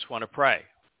religious want to pray.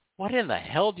 What in the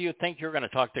hell do you think you're going to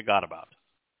talk to God about?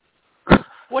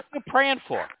 What are you praying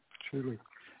for? Truly.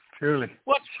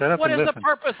 What is the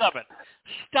purpose of it?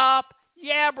 Stop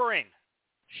yabbering.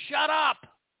 Shut up.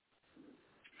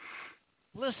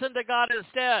 Listen to God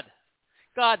instead.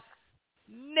 God,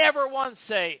 never once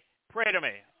say, pray to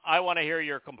me. I want to hear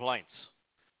your complaints.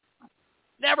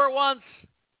 Never once.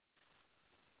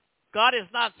 God is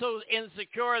not so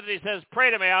insecure that he says, pray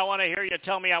to me. I want to hear you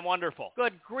tell me I'm wonderful.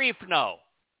 Good grief, no.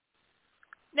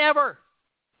 Never.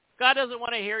 God doesn't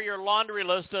want to hear your laundry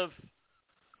list of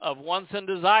wants and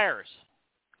desires.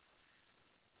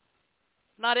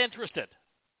 Not interested.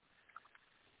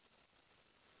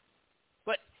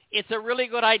 But it's a really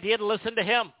good idea to listen to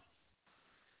him.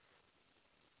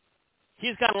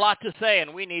 He's got a lot to say,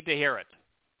 and we need to hear it.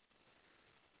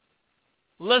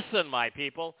 Listen, my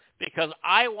people, because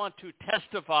I want to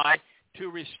testify to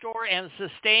restore and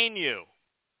sustain you,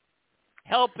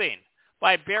 helping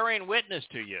by bearing witness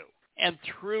to you and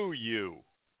through you.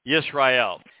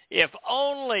 Yisrael, if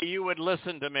only you would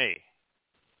listen to me,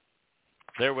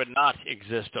 there would not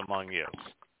exist among you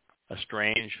a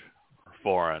strange,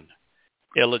 foreign,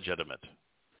 illegitimate,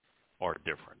 or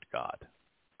different God.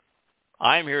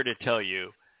 I'm here to tell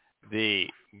you the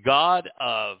God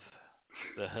of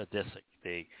the Hadithic,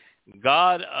 the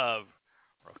God of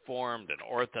Reformed and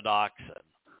Orthodox and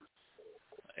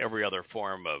every other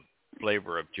form of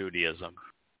flavor of Judaism,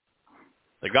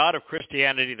 the God of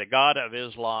Christianity, the God of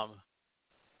Islam,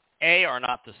 A, are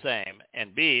not the same,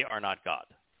 and B, are not God.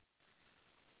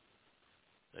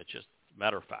 That's just a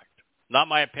matter of fact. Not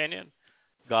my opinion,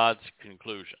 God's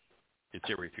conclusion. It's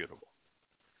irrefutable.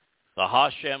 The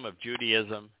Hashem of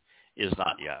Judaism is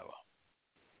not Yahweh.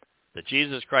 The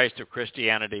Jesus Christ of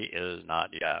Christianity is not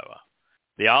Yahweh.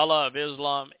 The Allah of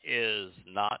Islam is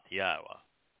not Yahweh.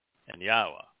 And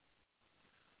Yahweh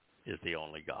is the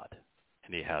only God.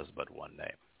 And he has but one name.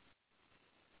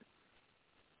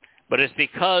 But it's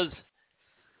because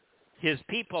his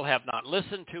people have not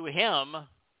listened to him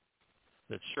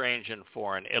that strange and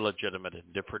foreign, illegitimate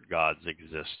and different gods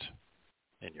exist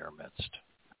in your midst.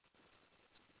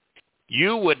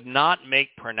 You would not make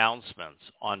pronouncements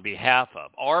on behalf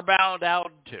of or bow down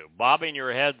to, bobbing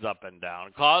your heads up and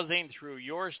down, causing through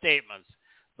your statements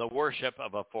the worship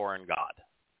of a foreign god.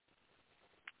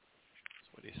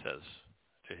 That's what he says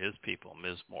to his people,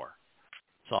 Mizmowr,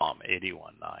 Psalm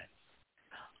 81:9.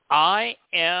 I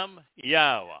am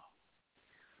Yahweh.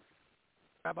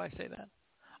 Rabbi, say that.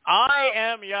 I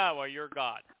am Yahweh, your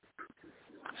God.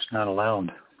 It's not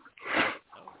allowed.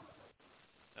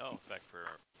 No, in fact,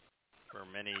 for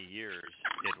many years,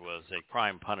 it was a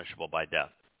crime punishable by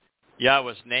death.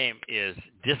 Yahweh's name is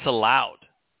disallowed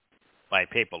by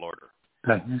papal order in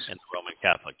the Roman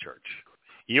Catholic Church.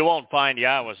 You won't find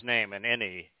Yahweh's name in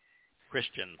any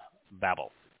Christian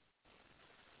Bible.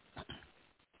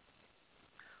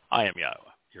 I am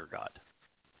Yahweh, your God.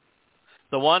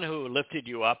 The one who lifted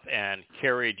you up and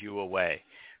carried you away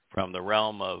from the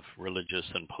realm of religious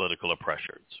and political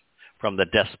oppressions, from the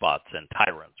despots and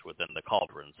tyrants within the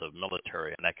cauldrons of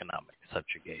military and economic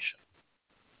subjugation.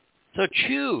 So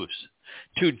choose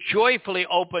to joyfully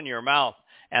open your mouth,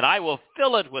 and I will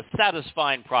fill it with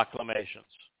satisfying proclamations.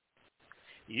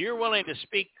 You're willing to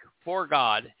speak for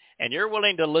God, and you're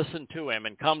willing to listen to him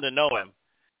and come to know him,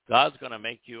 God's going to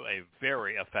make you a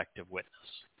very effective witness.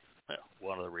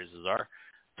 One of the reasons are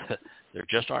there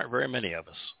just aren't very many of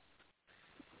us.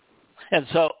 And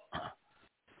so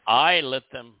I let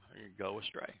them go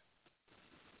astray.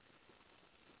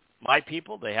 My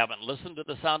people, they haven't listened to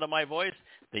the sound of my voice.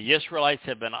 The Israelites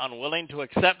have been unwilling to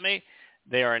accept me.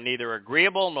 They are neither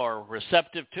agreeable nor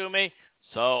receptive to me.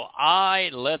 So I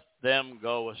let them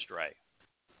go astray,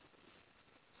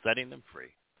 setting them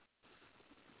free,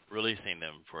 releasing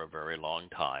them for a very long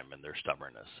time in their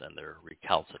stubbornness and their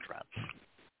recalcitrance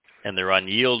and their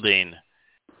unyielding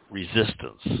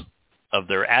resistance of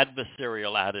their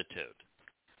adversarial attitude.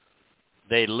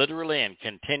 They literally and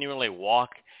continually walk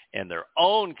in their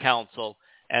own counsel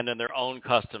and in their own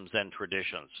customs and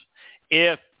traditions.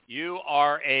 If you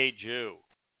are a Jew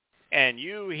and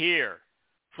you hear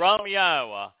from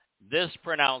Yahweh this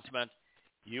pronouncement,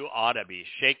 you ought to be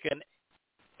shaken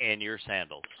in your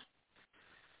sandals.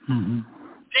 Mm-hmm.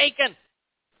 Shaken.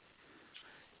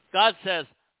 God says,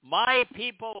 my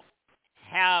people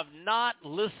have not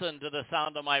listened to the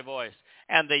sound of my voice,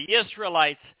 and the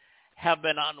Israelites have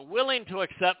been unwilling to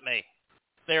accept me.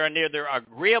 They are neither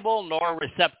agreeable nor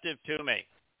receptive to me.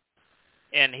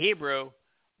 In Hebrew,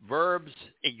 verbs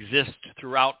exist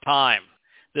throughout time.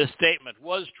 This statement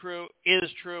was true, is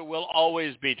true, will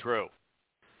always be true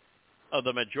of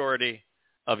the majority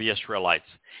of Israelites.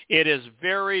 It is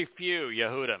very few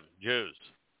Yehudim, Jews,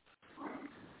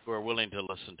 who are willing to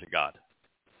listen to God,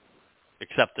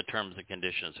 accept the terms and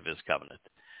conditions of his covenant,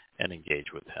 and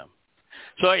engage with him.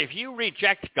 So if you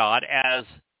reject God, as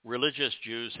religious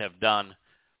Jews have done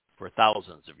for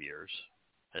thousands of years,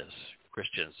 as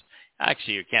Christians,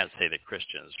 actually you can't say that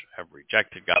Christians have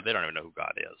rejected God. They don't even know who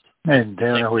God is. And they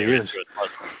don't know who he is.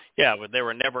 Yeah, but they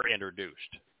were never introduced.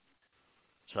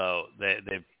 So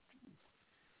they're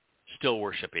still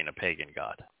worshiping a pagan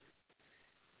God.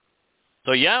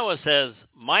 So Yahweh says,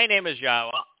 my name is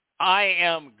Yahweh. I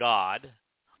am God.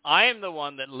 I am the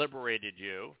one that liberated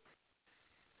you.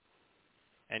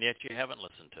 And yet you haven't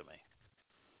listened to me.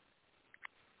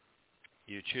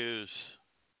 You choose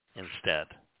instead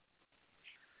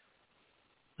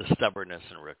the stubbornness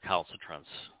and recalcitrance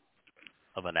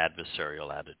of an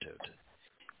adversarial attitude.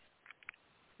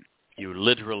 You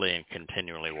literally and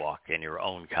continually walk in your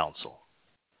own counsel,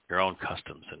 your own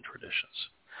customs and traditions.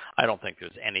 I don't think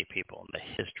there's any people in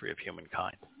the history of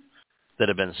humankind that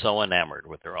have been so enamored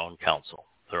with their own counsel,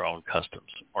 their own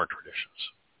customs or traditions,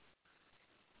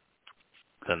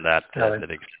 than that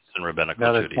exists in rabbinical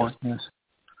Judaism. Point, yes.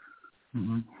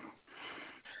 Mm-hmm.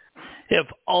 If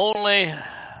only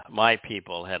my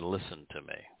people had listened to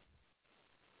me,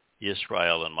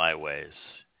 Israel, in my ways,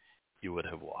 you would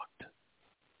have walked.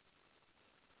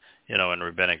 In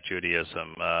rabbinic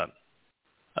Judaism,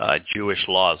 Jewish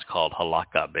law is called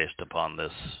halakha, based upon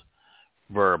this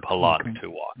verb halak,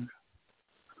 to walk.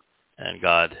 And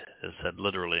God has said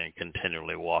literally and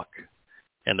continually, walk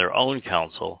in their own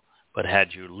counsel. But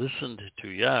had you listened to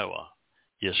Yahweh,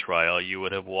 Israel, you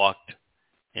would have walked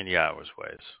in Yahweh's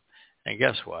ways. And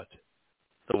guess what?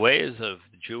 The ways of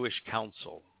the Jewish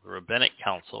counsel, the rabbinic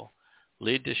counsel,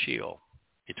 lead to Sheol,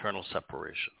 eternal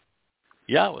separation.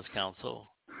 Yahweh's counsel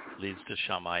leads to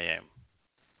Shamayim,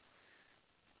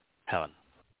 heaven,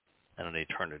 and an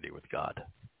eternity with God.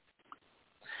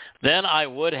 Then I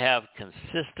would have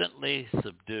consistently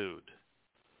subdued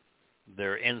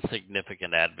their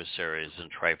insignificant adversaries and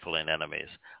trifling enemies,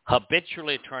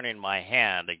 habitually turning my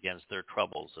hand against their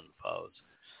troubles and foes.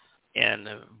 In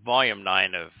Volume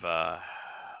 9 of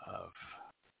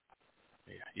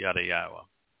Yada Yahowah,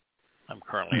 I'm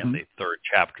currently in the third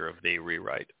chapter of the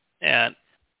rewrite. And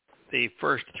the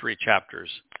first 3 chapters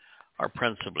are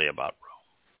principally about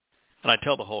Rome. And I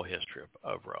tell the whole history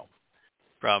of Rome,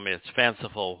 from its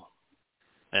fanciful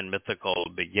and mythical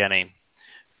beginning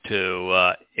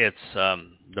to its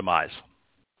demise.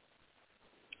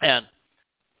 And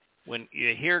when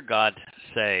you hear God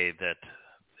say that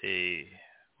the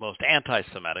most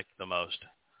anti-Semitic, the most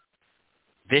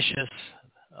vicious,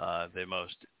 the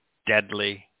most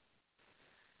deadly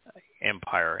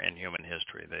empire in human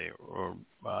history, the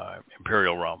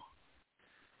Imperial Rome,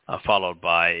 followed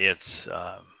by its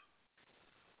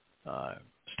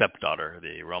stepdaughter,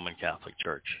 the Roman Catholic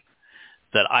Church,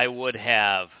 that I would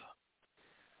have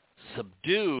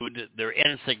subdued their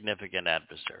insignificant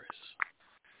adversaries.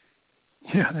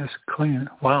 Yeah, that's clean.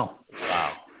 Wow.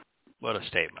 Wow. What a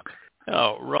statement.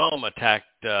 Rome attacked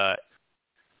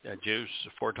Jews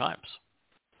 4 times.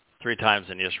 3 times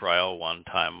in Israel, 1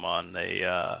 time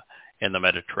in the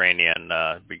Mediterranean,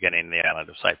 beginning the island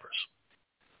of Cyprus.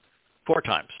 4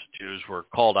 times Jews were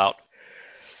called out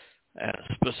and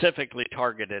specifically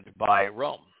targeted by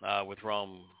Rome, with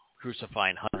Rome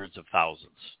crucifying hundreds of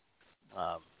thousands.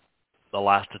 The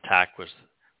last attack was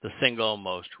the single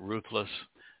most ruthless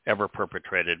ever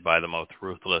perpetrated by the most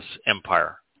ruthless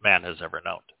empire man has ever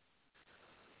known.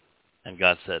 And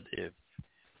God said, if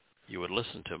you would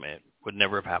listen to me, it would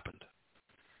never have happened.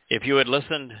 If you had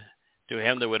listened to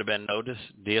him, there would have been no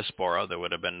diaspora, there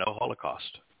would have been no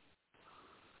Holocaust,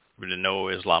 there would have been no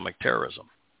Islamic terrorism.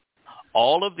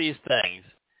 All of these things,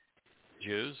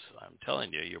 Jews, I'm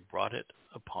telling you, you brought it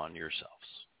upon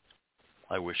yourselves.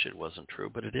 I wish it wasn't true,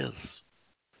 but it is.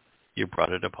 You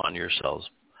brought it upon yourselves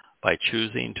by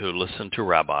choosing to listen to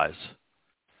rabbis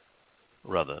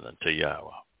rather than to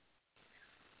Yahweh.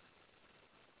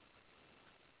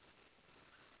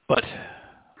 But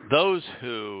those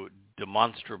who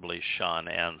demonstrably shun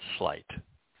and slight,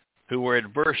 who were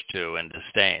adverse to and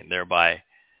disdain, thereby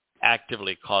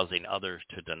actively causing others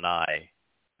to deny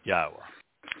Yahweh,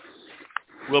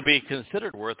 will be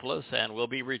considered worthless and will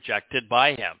be rejected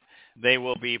by him. They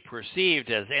will be perceived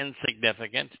as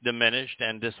insignificant, diminished,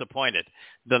 and disappointed,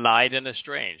 denied and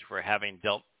estranged for having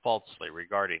dealt falsely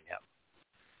regarding him.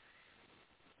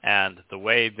 And the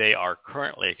way they are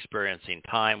currently experiencing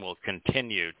time will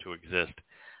continue to exist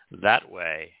that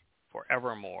way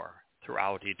forevermore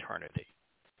throughout eternity.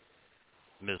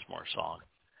 Mizmowr song,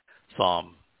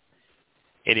 Psalm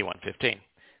 81:15.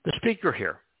 The speaker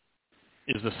here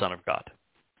is the Son of God.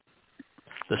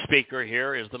 The speaker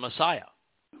here is the Messiah.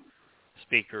 The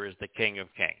speaker is the King of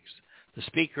Kings. The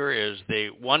speaker is the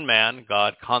one man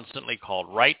God constantly called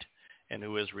right and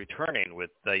who is returning with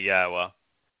the Yahweh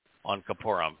on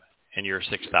Kippurim in year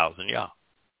 6,000 Yah.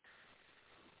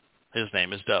 His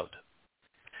name is Dod.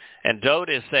 And Dod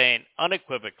is saying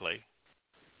unequivocally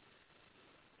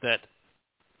that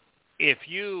if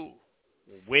you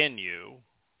win you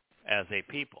as a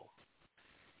people,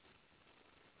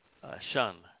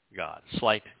 shun God,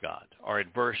 slight God, are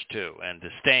adverse to and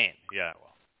disdain Yahweh,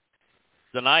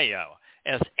 deny Yahweh,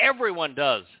 as everyone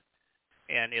does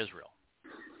in Israel.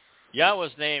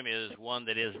 Yahweh's name is one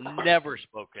that is never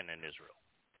spoken in Israel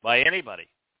by anybody.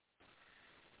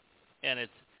 And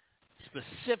it's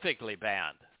specifically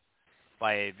banned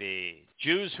by the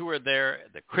Jews who were there,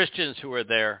 the Christians who were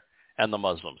there, and the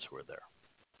Muslims who were there.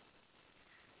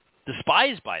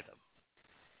 Despised by them.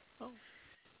 Well,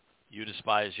 you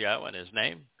despise Yahweh and his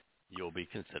name, you'll be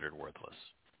considered worthless,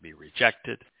 be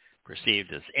rejected,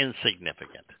 perceived as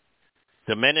insignificant,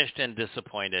 diminished and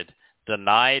disappointed,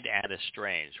 denied and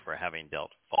estranged for having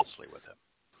dealt falsely with him.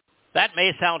 That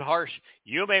may sound harsh.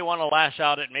 You may want to lash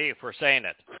out at me for saying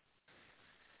it.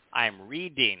 I'm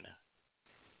reading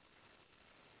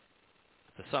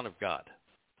the Son of God,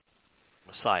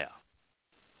 Messiah,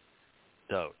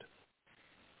 Dowd,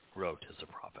 wrote as a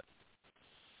prophet.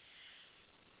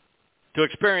 To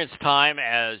experience time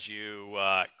as you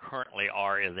currently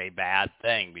are is a bad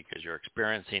thing, because you're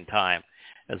experiencing time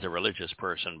as a religious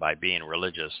person by being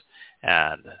religious.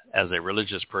 And as a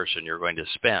religious person, you're going to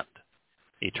spend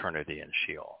eternity in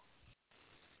Sheol.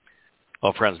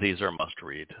 Well, friends, these are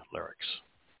must-read lyrics.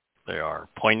 They are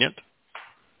poignant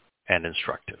and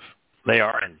instructive. They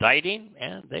are indicting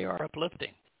and they are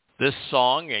uplifting. This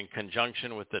song, in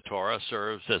conjunction with the Torah,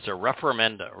 serves as a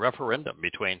referendum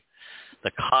between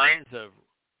the kinds of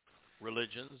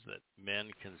religions that men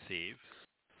conceive,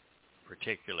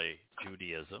 particularly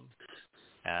Judaism,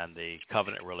 and the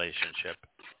covenant relationship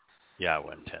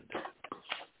Yahweh intended.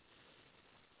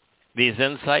 These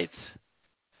insights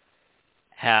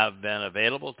have been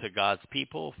available to God's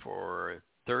people for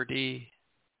 30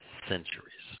 centuries.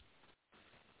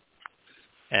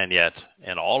 And yet,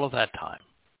 in all of that time,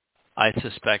 I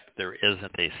suspect there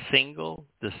isn't a single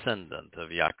descendant of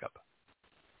Jacob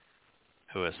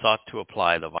who has sought to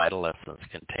apply the vital lessons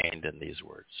contained in these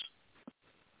words.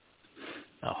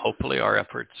 Now, hopefully our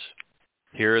efforts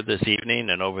here this evening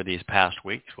and over these past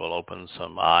weeks will open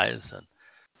some eyes and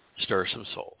stir some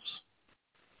souls.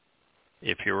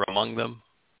 If you're among them,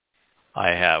 I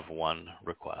have one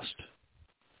request.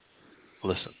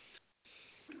 Listen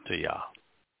to Yah.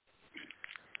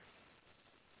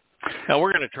 Now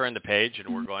we're going to turn the page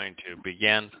and we're going to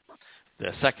begin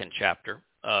the second chapter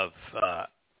of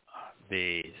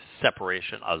the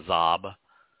separation, Azab,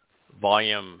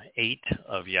 volume 8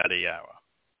 of Yada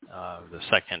Yahowah. The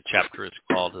second chapter is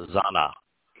called Zanah,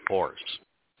 horse,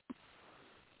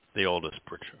 the oldest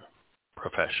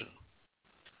profession.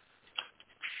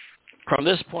 From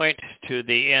this point to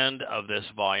the end of this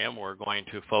volume, we're going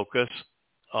to focus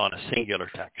on a singular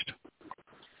text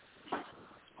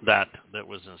that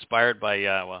was inspired by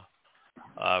Yahweh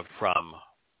from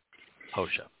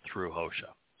Hosea, through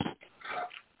Hosea.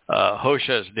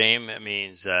 Hoshea's name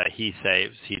means he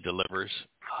saves, he delivers,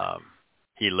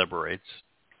 he liberates.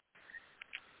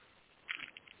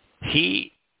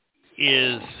 He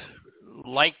is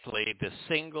likely the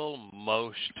single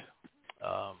most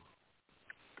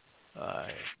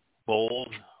bold,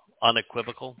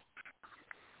 unequivocal,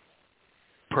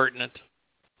 pertinent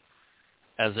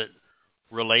as it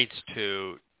relates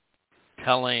to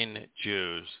telling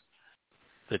Jews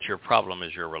that your problem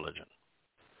is your religion.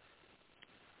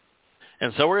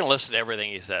 And so we're going to listen to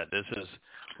everything he said. This is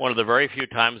one of the very few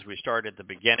times we start at the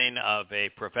beginning of a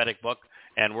prophetic book,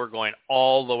 and we're going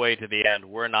all the way to the end.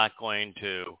 We're not going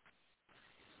to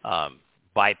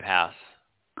bypass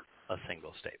a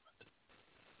single statement.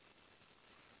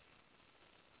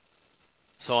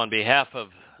 So on behalf of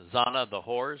Zanah, the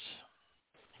whores,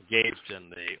 engaged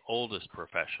in the oldest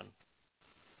profession,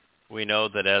 we know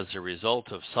that as a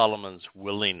result of Solomon's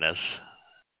willingness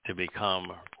to become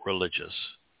religious,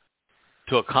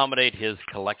 to accommodate his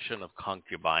collection of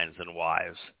concubines and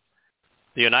wives,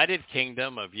 the United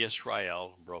Kingdom of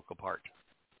Israel broke apart.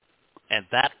 And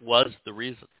that was the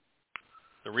reason.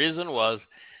 The reason was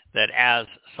that as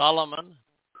Solomon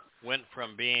went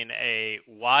from being a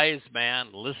wise man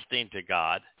listening to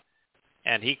God,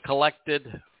 and he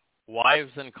collected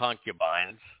wives and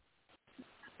concubines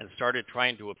and started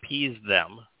trying to appease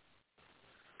them,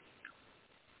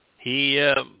 he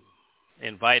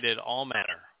invited all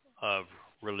manner of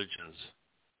religions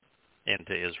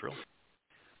into Israel,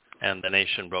 and the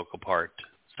nation broke apart,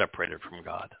 separated from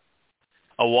God.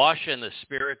 Awash in the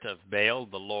spirit of Baal,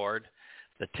 the Lord,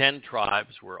 the 10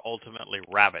 tribes were ultimately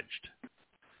ravaged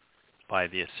by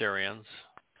the Assyrians,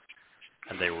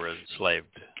 and they were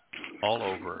enslaved all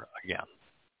over again.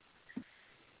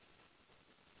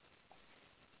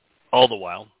 All the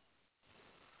while,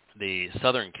 the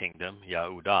southern kingdom,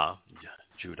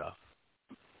 Judah,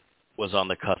 was on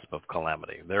the cusp of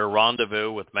calamity. Their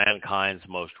rendezvous with mankind's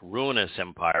most ruinous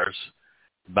empires,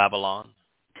 Babylon,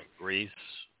 Greece,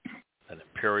 and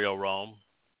Imperial Rome,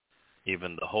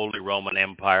 even the Holy Roman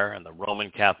Empire and the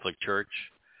Roman Catholic Church,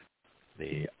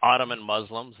 the Ottoman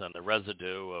Muslims, and the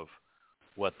residue of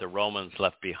what the Romans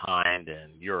left behind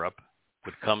in Europe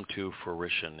would come to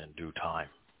fruition in due time.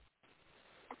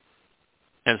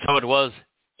 And so it was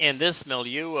in this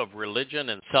milieu of religion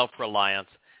and self-reliance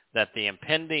that the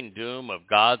impending doom of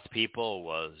God's people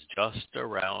was just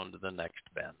around the next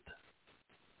bend.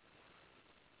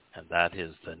 And that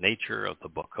is the nature of the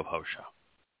book of Hosea.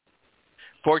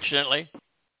 Fortunately,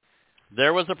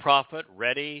 there was a prophet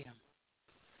ready,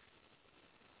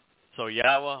 so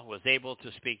Yahweh was able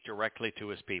to speak directly to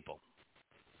his people.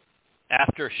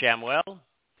 After Samuel,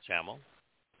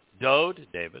 Dod,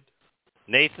 David,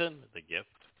 Nathan, the gift,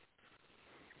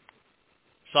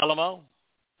 Solomon,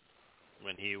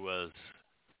 when he was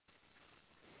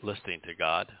listening to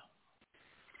God,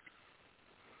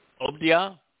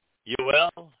 Obadiah, Yoel,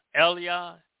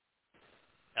 Eliah,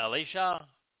 Elisha,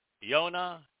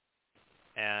 Yonah,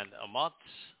 and Amos,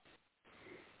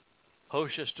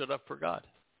 Hosea stood up for God.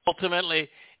 Ultimately,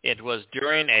 it was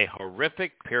during a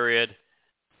horrific period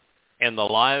in the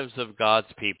lives of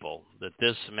God's people that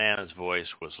this man's voice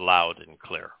was loud and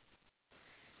clear.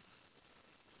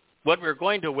 What we're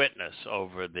going to witness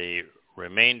over the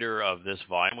remainder of this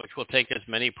volume, which will take us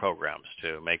many programs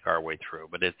to make our way through,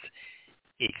 but it's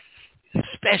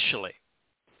especially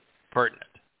pertinent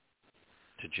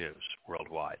to Jews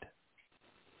worldwide.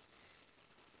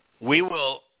 We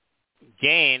will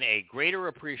gain a greater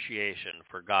appreciation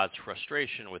for God's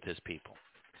frustration with his people.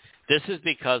 This is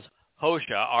because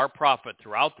Hosea, our prophet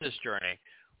throughout this journey,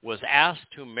 was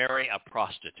asked to marry a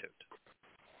prostitute,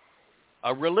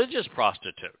 a religious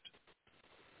prostitute,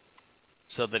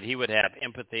 so that he would have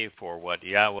empathy for what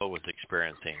Yahweh was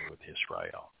experiencing with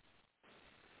Israel.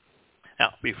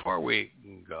 Now, before we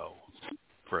go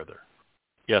further,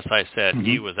 yes, I said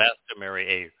he was asked to marry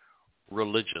a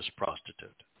religious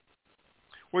prostitute.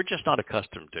 We're just not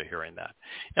accustomed to hearing that.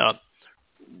 Now,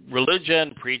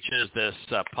 religion preaches this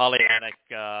Pollyannic,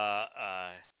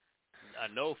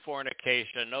 no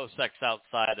fornication, no sex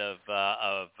outside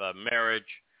of marriage,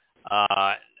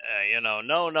 no,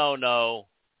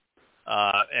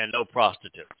 and no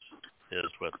prostitutes is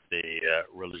what the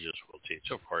religious will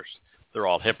teach. Of course, they're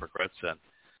all hypocrites, and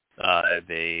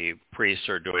the priests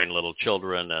are doing little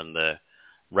children, and the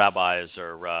rabbis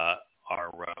are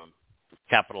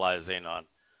capitalizing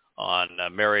on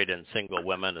married and single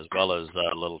women as well as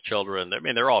little children. I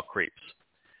mean, they're all creeps.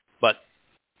 But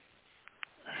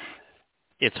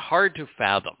it's hard to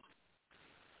fathom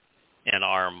in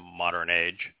our modern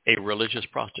age a religious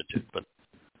prostitute, but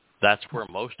that's where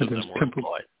most of them were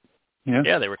employed.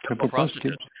 Yeah, they were temple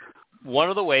prostitutes. One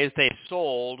of the ways they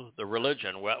sold the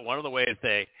religion, one of the ways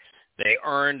they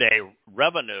earned a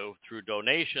revenue through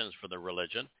donations for the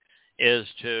religion is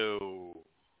to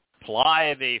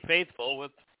ply the faithful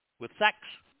with sex.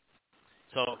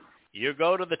 So you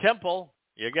go to the temple,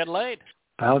 you get laid.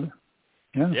 Bow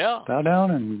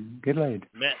down and get laid.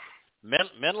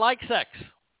 Men like sex.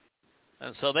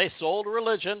 And so they sold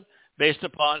religion based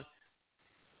upon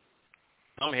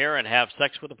come here and have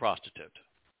sex with a prostitute.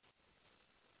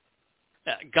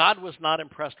 God was not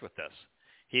impressed with this.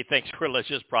 He thinks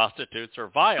religious prostitutes are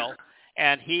vile,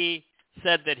 and he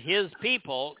said that his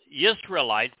people,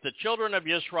 Israelites, the children of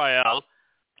Israel,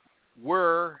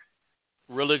 were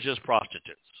religious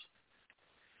prostitutes.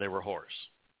 They were whores.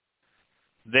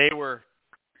 They were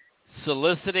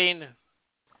soliciting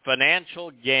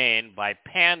financial gain by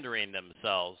pandering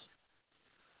themselves,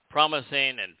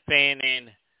 promising and feigning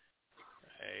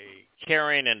a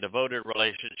caring and devoted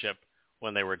relationship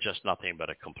when they were just nothing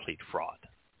but a complete fraud.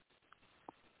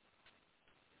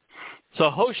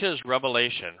 So Hoshea's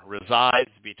revelation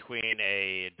resides between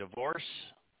a divorce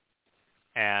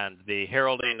and the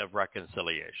heralding of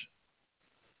reconciliation.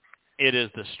 It is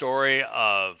the story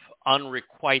of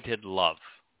unrequited love,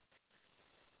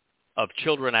 of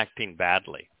children acting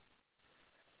badly,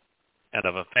 and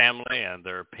of a family and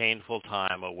their painful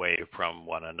time away from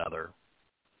one another.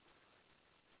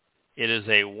 It is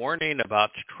a warning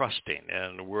about trusting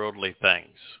in worldly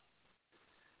things,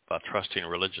 about trusting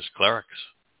religious clerics,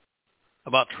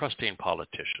 about trusting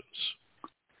politicians.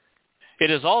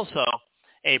 It is also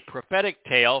a prophetic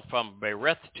tale from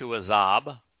Berith to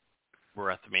Azab.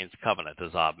 Berith means covenant.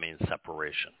 Azab means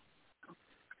separation.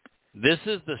 This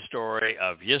is the story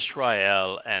of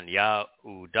Yisrael and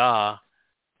Yahudah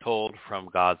told from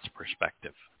God's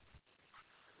perspective.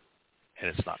 And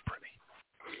it's not pretty.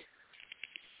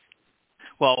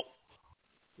 Well,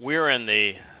 we're in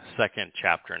the second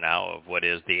chapter now of what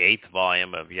is the 8th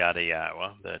volume of Yada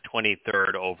Yahowah, the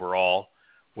 23rd overall,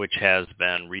 which has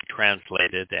been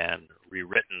retranslated and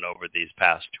rewritten over these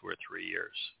past 2 or 3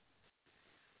 years.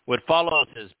 What follows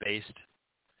is based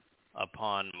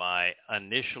upon my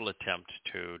initial attempt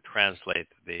to translate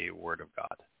the Word of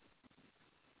God.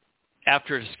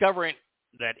 After discovering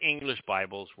that English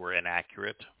Bibles were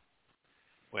inaccurate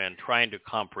when trying to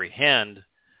comprehend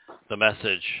the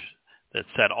message that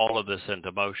set all of this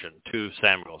into motion, 2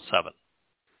 Samuel 7.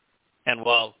 And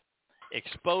while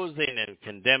exposing and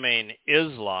condemning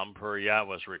Islam per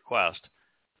Yahweh's request,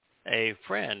 a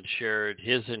friend shared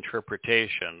his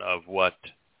interpretation of what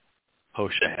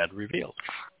Hosea had revealed.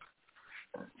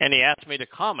 And he asked me to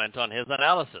comment on his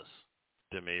analysis,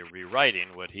 to me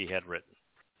rewriting what he had written.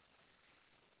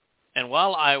 And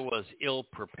while I was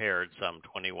ill-prepared some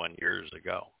 21 years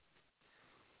ago,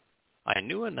 I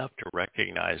knew enough to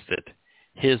recognize that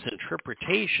his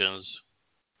interpretations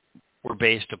were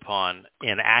based upon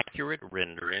inaccurate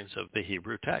renderings of the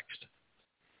Hebrew text.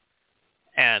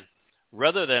 And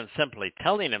rather than simply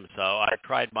telling him so, I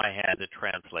tried my hand at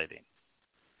translating,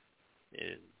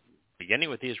 beginning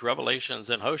with these revelations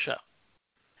in Hosea.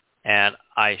 And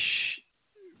I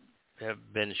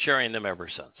have been sharing them ever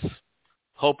since,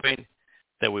 hoping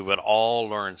that we would all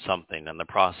learn something in the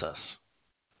process.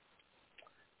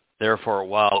 Therefore,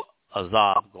 while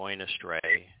Azab, Going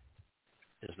Astray,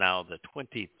 is now the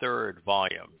 23rd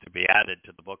volume to be added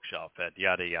to the bookshelf at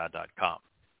yadayah.com,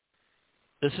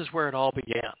 this is where it all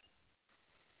began.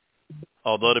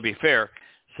 Although, to be fair,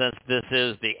 since this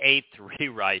is the 8th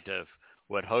rewrite of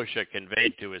what Hosea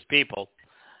conveyed to his people,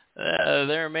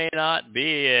 there may not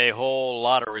be a whole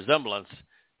lot of resemblance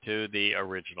to the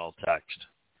original text.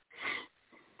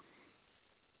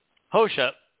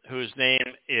 Hosea, whose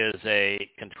name is a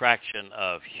contraction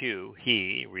of Hu,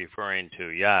 he, referring to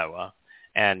Yahweh,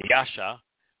 and Yasha,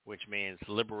 which means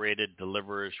liberated,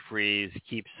 delivers, frees,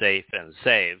 keeps safe, and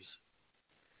saves,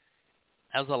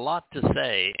 has a lot to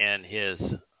say in his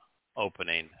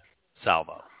opening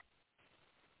salvo.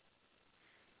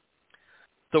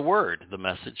 The word, the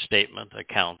message, statement,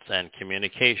 accounts, and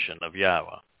communication of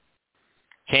Yahweh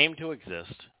came to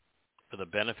exist for the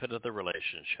benefit of the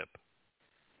relationship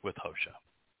with Hosea.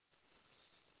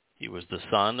 He was the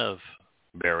son of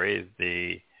Beri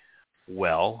the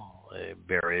well,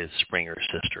 Beri's Springer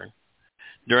cistern,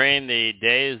 during the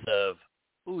days of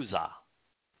Uzzah,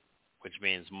 which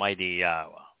means mighty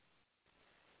Yahweh.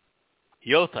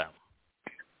 Yotham,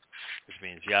 which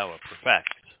means Yahweh perfect.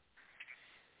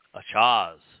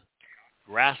 Achaz,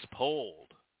 grasp hold,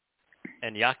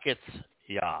 and Yakitz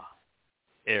Yah,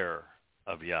 heir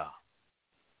of Yah.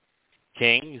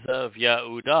 Kings of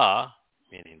Yehudah,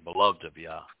 meaning beloved of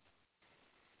Yah.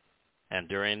 And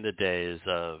during the days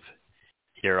of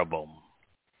Jeroboam,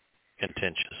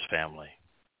 contentious family.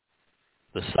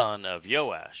 The son of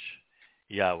Joash,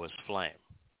 Yahweh's flame,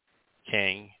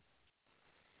 king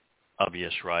of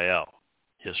Yisrael.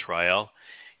 Yisrael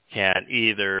can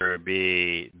either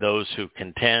be those who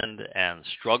contend and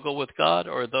struggle with God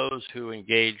or those who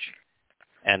engage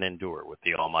and endure with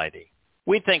the Almighty.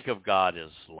 We think of God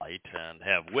as light and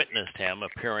have witnessed him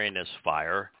appearing as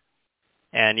fire,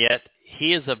 and yet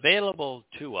he is available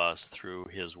to us through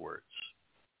his words.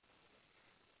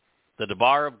 The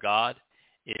Debar of God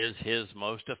is his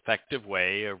most effective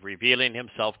way of revealing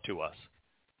himself to us.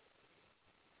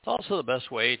 It's also the best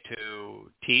way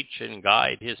to teach and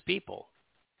guide his people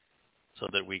so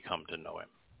that we come to know him.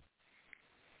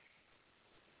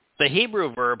 The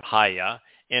Hebrew verb haya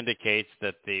indicates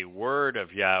that the word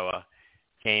of Yahweh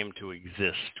came to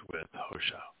exist with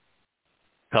Hosea.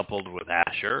 Coupled with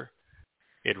Asher,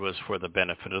 it was for the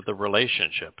benefit of the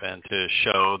relationship and to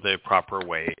show the proper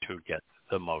way to get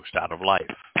the most out of life.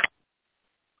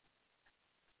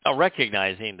 Now,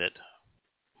 recognizing that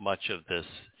much of this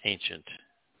ancient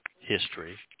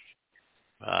history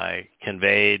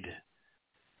conveyed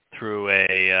through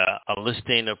a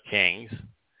listing of kings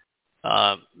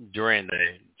during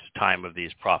the time of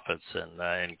these prophets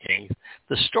and kings,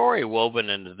 the story woven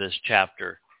into this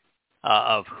chapter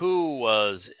of who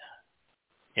was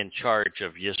in charge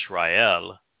of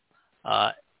Yisrael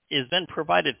is then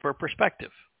provided for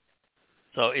perspective.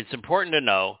 So it's important to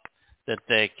know that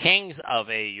the kings of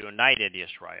a united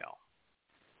Yisrael,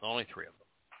 only 3 of them,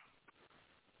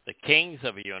 the kings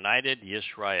of a united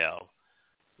Yisrael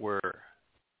were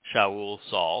Shaul,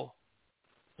 Saul,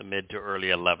 the mid to early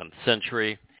 11th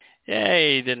century.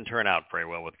 He didn't turn out very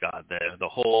well with God. The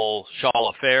whole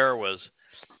Shaul affair was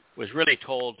really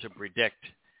told to predict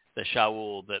the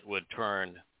Shaul that would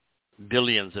turn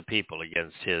billions of people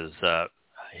against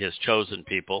his chosen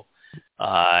people,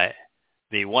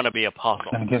 the wannabe apostle.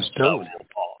 And against David.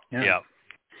 Yeah.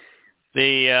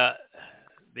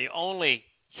 The only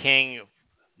king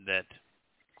that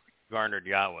garnered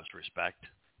Yahweh's respect,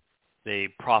 the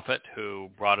prophet who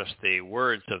brought us the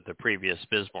words of the previous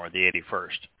Mizmowr, the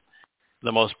 81st,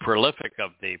 the most prolific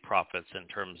of the prophets in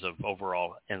terms of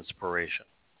overall inspiration.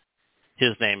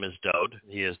 His name is Dod.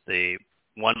 He is the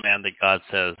one man that God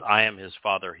says, I am his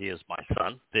father, he is my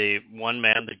son. The one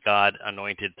man that God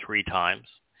anointed 3 times.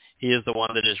 He is the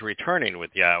one that is returning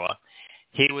with Yahweh.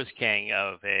 He was king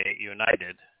of a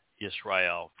united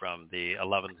Israel from the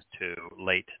 11th to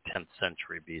late 10th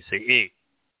century BCE.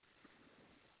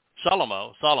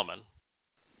 Solomon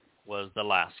was the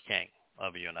last king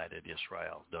of a united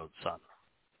Israel, David's son.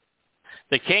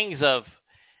 The kings of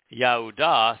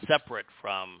Yehudah, separate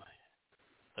from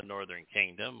the northern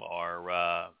kingdom,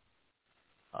 are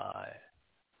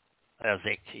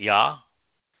Hezekiah,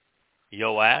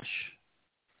 Joash,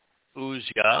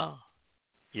 Uzziah,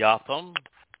 Jotham,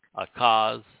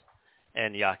 Akaz,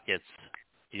 and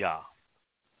Yakitziyah.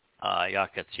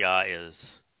 Yakitziyah is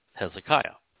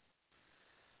Hezekiah.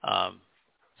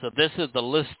 So this is the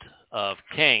list of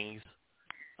kings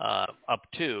up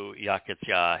to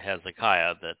Yakitziyah,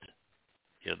 Hezekiah that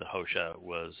the Hosea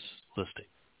was listing.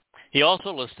 He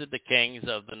also listed the kings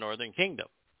of the northern kingdom: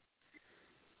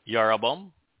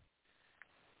 Jeroboam,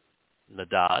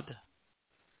 Nadab,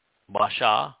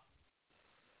 Baasha,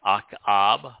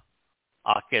 Achab,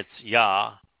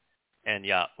 Akitziyah, and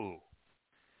Yahu.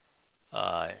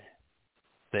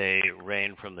 They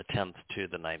reigned from the 10th to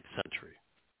the 9th century.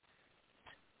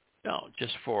 Now,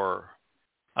 just for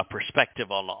a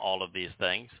perspective on all of these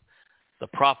things, the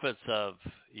prophets of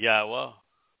Yahweh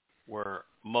were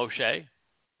Moshe,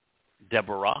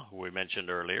 Deborah, who we mentioned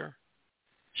earlier,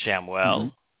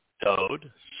 Samuel,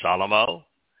 Dod, Solomon,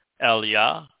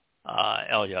 Eliah.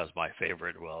 Eliah is my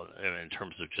favorite. Well, in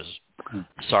terms of just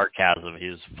sarcasm,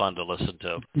 he's fun to listen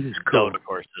to. Cool. Dod, of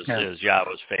course, is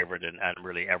Yahweh's favorite and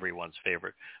really everyone's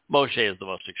favorite. Moshe is the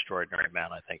most extraordinary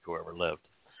man, I think, who ever lived.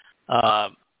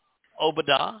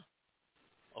 Obadiah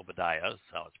is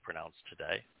how it's pronounced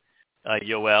today.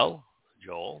 Joel,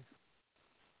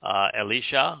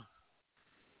 Elisha,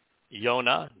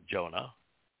 Jonah,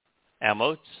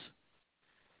 Amos,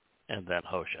 and then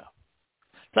Hosea.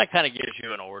 So that kind of gives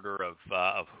you an order of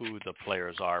who the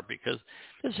players are, because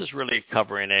this is really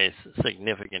covering a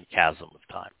significant chasm of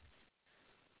time.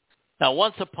 Now,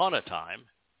 once upon a time,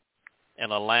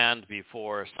 in a land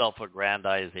before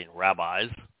self-aggrandizing rabbis,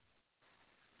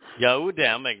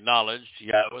 Yehudim acknowledged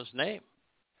Yahweh's name,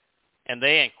 and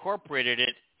they incorporated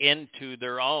it into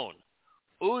their own.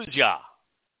 Uzziah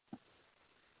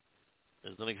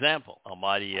is an example.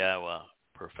 Almighty Yahweh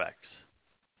perfects.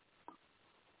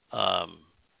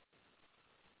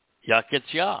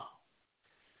 Yakitziyah,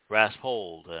 grasp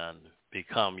hold and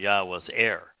become Yahweh's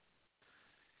heir.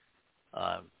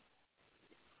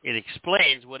 It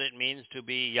explains what it means to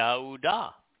be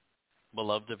Yehudah,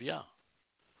 beloved of Yah.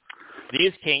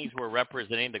 These kings were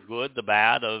representing the good, the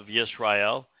bad of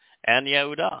Yisrael and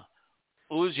Yehudah.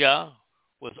 Uzziah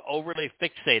was overly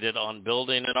fixated on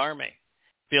building an army.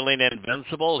 Feeling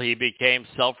invincible, he became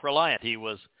self-reliant. He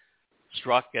was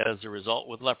struck as a result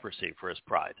with leprosy for his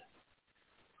pride.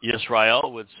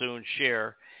 Yisrael would soon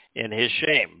share in his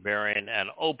shame, bearing an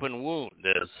open wound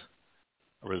as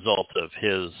a result of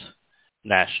his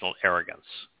national arrogance.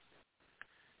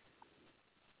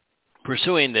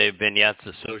 Pursuing the vignettes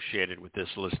associated with this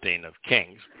listing of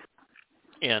kings,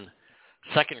 in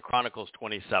 2 Chronicles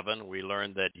 27, we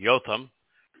learned that Jotham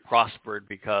prospered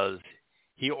because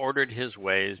he ordered his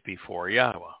ways before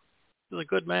Yahweh. He was a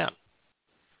good man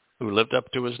who lived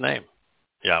up to his name.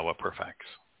 Yahweh perfects.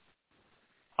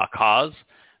 Akaz,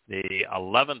 the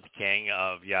 11th king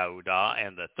of Yehudah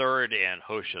and the third in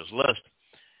Hoshea's list,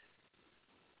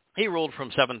 he ruled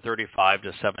from 735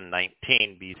 to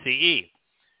 719 BCE.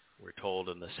 We're told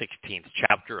in the 16th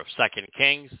chapter of 2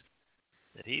 Kings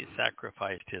that he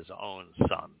sacrificed his own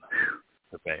son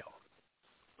to Baal,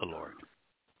 the Lord,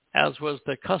 as was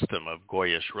the custom of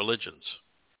Goyish religions.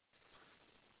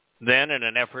 Then, in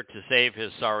an effort to save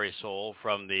his sorry soul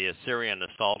from the Assyrian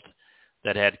assault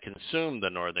that had consumed the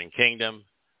northern kingdom,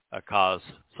 Akaz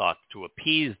sought to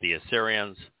appease the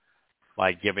Assyrians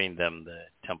by giving them the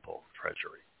temple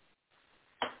treasury.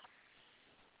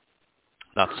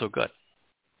 Not so good.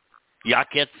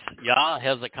 Yakitziyah,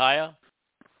 Hezekiah,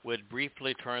 would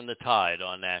briefly turn the tide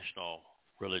on national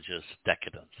religious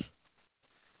decadence.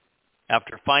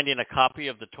 After finding a copy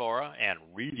of the Torah and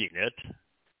reading it,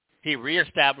 he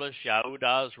reestablished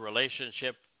Yehudah's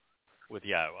relationship with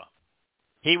Yahweh.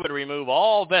 He would remove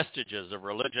all vestiges of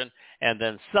religion and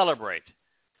then celebrate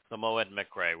the Moed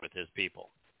Mikre with his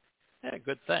people. A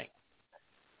good thing.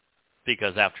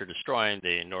 Because after destroying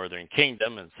the northern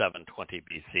kingdom in 720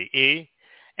 BCE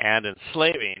and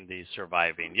enslaving the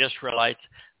surviving Israelites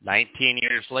 19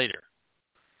 years later,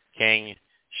 King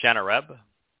Sennacherib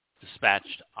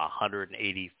dispatched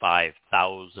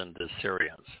 185,000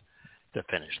 Assyrians to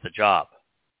finish the job,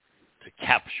 to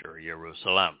capture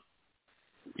Jerusalem.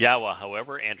 Yahweh,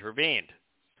 however, intervened,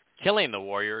 killing the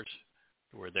warriors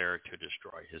who were there to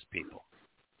destroy his people.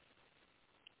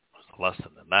 a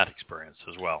lesson in that experience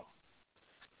as well.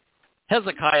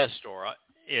 Hezekiah's story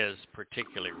is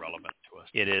particularly relevant to us.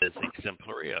 It is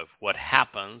exemplary of what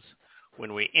happens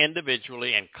when we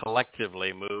individually and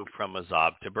collectively move from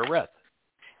Azab to Berith.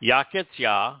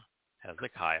 Hezekiah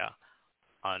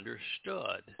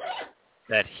understood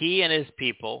that he and his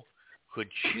people could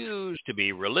choose to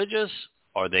be religious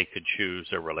or they could choose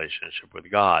a relationship with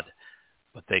God,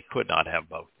 but they could not have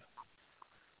both.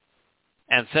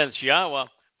 And since Yahweh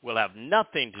will have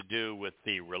nothing to do with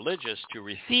the religious to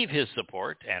receive his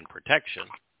support and protection,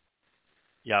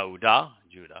 Judah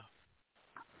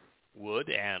would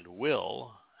and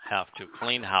will have to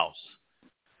clean house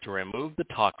to remove the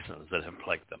toxins that have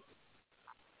plagued them.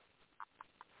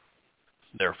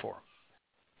 Therefore,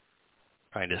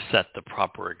 trying to set the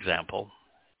proper example,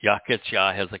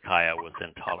 Hezekiah was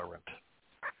intolerant.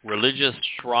 Religious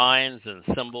shrines and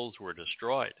symbols were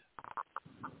destroyed,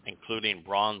 including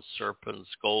bronze serpents,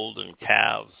 golden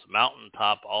calves,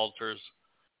 mountaintop altars,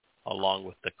 along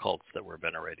with the cults that were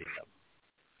venerating them.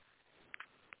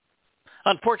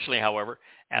 Unfortunately, however,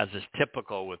 as is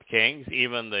typical with kings,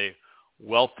 even the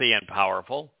wealthy and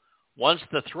powerful, once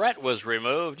the threat was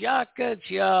removed,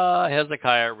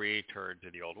 Hezekiah returned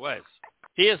to the old ways.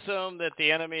 He assumed that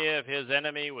the enemy of his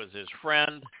enemy was his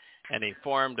friend, and he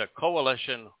formed a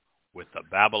coalition with the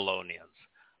Babylonians,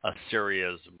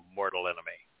 Assyria's mortal enemy.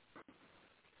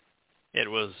 It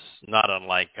was not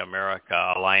unlike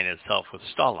America aligning itself with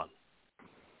Stalin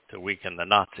to weaken the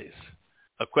Nazis,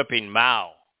 equipping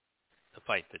Mao to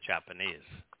fight the Japanese,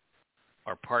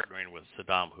 or partnering with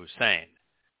Saddam Hussein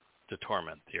to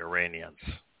torment the Iranians.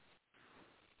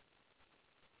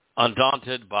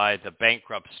 Undaunted by the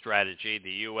bankrupt strategy,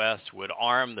 the U.S. would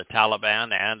arm the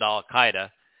Taliban and al-Qaeda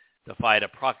to fight a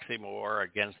proxy war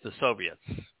against the Soviets.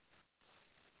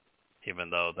 Even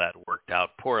though that worked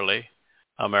out poorly,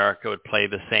 America would play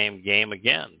the same game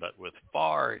again, but with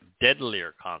far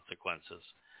deadlier consequences,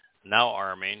 now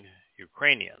arming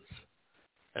Ukrainians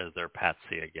as their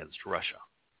patsy against Russia.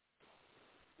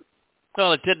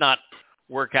 Well, it did not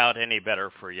work out any better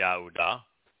for Yehuda.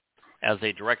 As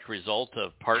a direct result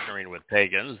of partnering with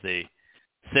pagans, the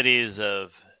cities of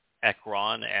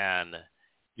Ekron and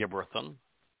Gibbethon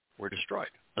were destroyed.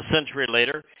 A century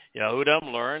later,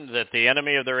 Yehudim learned that the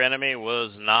enemy of their enemy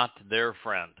was not their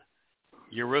friend.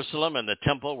 Jerusalem and the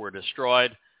temple were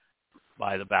destroyed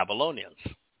by the Babylonians,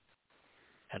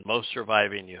 and most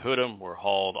surviving Yehudim were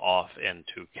hauled off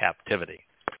into captivity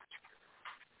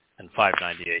in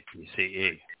 598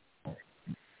 BCE.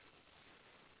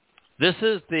 This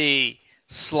is the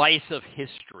slice of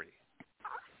history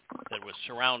that was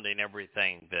surrounding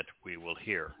everything that we will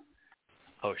hear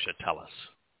Hosea tell us.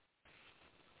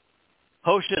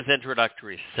 Hoshea's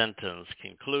introductory sentence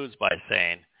concludes by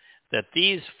saying that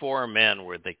these four men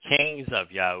were the kings of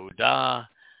Yehudah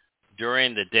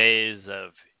during the days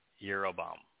of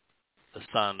Jeroboam, the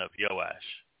son of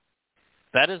Joash.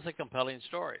 That is a compelling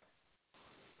story.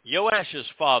 Joash's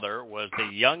father was the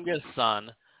youngest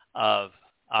son of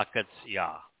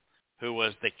Akaziah, who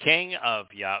was the king of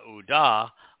Yehudah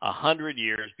 100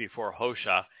 years before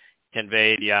Hosea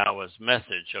conveyed Yahweh's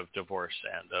message of divorce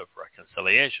and of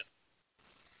reconciliation.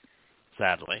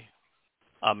 Sadly,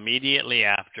 immediately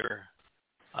after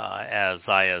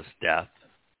Ahaziah's death,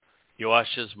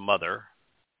 Joash's mother,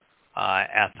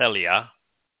 Athaliah,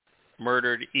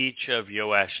 murdered each of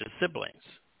Joash's siblings,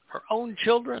 her own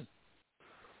children,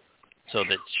 so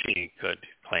that she could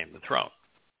claim the throne.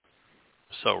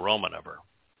 So Roman of her.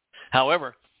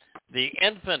 However, the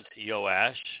infant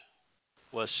Joash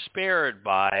was spared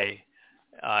by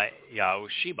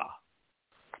Yahusheba,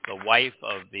 the wife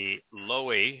of the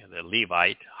Loe, the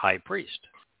Levite high priest.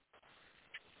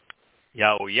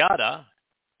 Yehoiada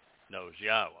knows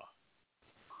Yahweh.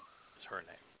 Is her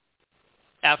name.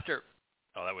 That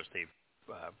was the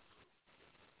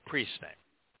priest's name.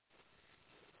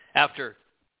 After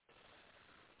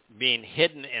being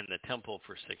hidden in the temple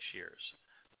for 6 years,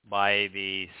 by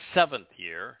the 7th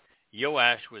year,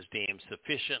 Joash was deemed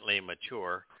sufficiently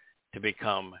mature to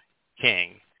become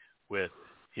king, with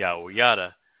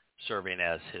Yehoiada serving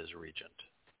as his regent.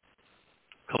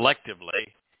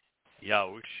 Collectively,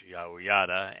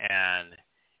 Yehoiada, and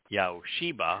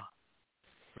Yahusheba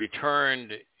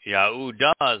returned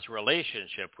Yehudah's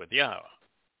relationship with Yahweh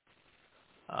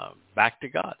back to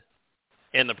God.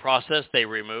 In the process, they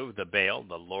removed the Baal,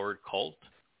 the Lord cult,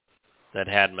 that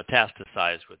had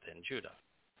metastasized within Judah.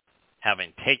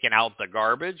 Having taken out the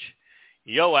garbage,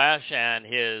 Joash and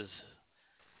his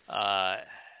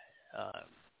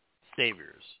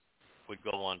saviors would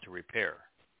go on to repair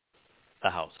the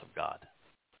house of God.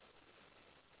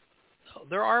 So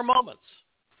there are moments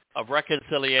of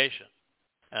reconciliation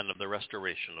and of the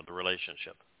restoration of the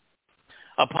relationship.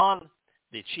 Upon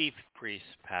the chief priest's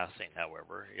passing,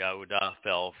 however, Yehudah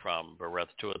fell from Bereth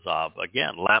to Azab,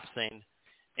 again lapsing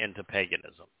into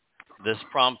paganism. This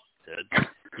prompted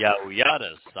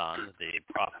Yehoiada's son, the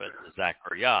prophet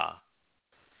Zechariah,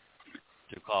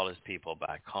 to call his people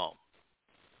back home,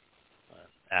 an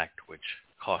act which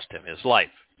cost him his life.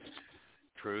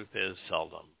 Truth is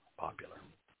seldom popular.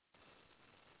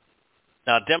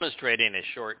 Now, demonstrating a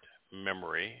short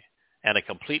memory and a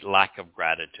complete lack of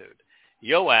gratitude,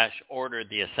 Joash ordered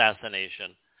the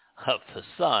assassination of the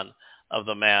son of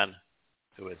the man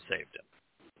who had saved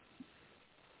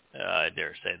him. I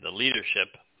dare say the leadership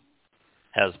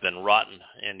has been rotten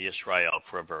in Israel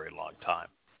for a very long time.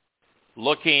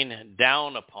 Looking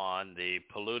down upon the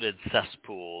polluted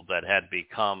cesspool that had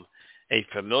become a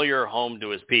familiar home to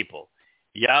his people,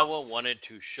 Yahweh wanted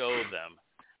to show them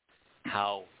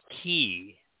how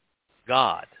he,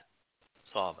 God,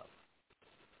 saw them.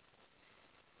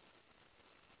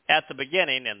 At the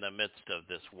beginning, in the midst of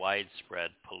this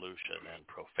widespread pollution and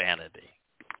profanity,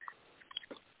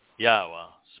 Yahweh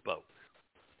spoke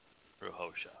through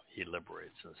Hosea. He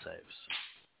liberates and saves.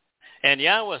 And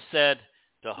Yahweh said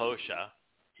to Hosea,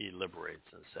 he liberates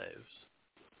and saves,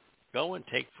 go and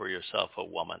take for yourself a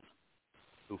woman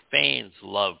who feigns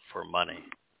love for money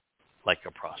like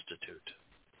a prostitute.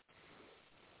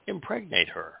 Impregnate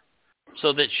her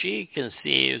so that she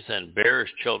conceives and bears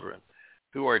children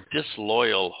who are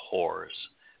disloyal whores,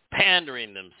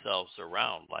 pandering themselves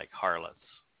around like harlots.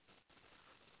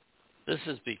 This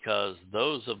is because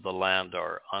those of the land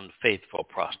are unfaithful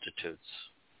prostitutes,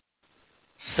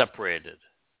 separated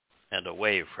and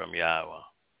away from Yahweh.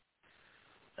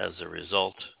 As a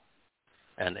result,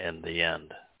 and in the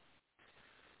end.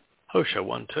 Hosea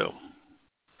 1:2.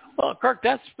 Well, Kirk,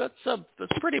 that's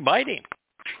pretty biting.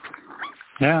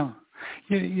 Yeah.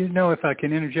 You know, if I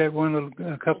can interject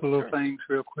a couple of little things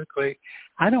real quickly,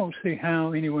 I don't see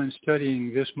how anyone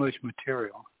studying this much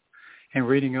material and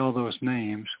reading all those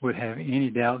names would have any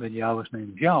doubt that Yahweh's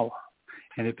name is Yahweh.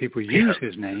 And if people use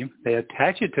his name, they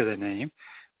attach it to the name.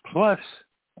 Plus,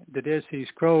 the Dead Sea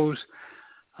Scrolls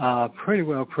pretty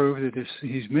well prove that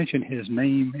he's mentioned his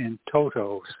name in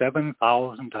total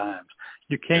 7,000 times.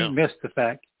 You can't miss the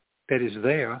fact that it's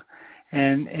there.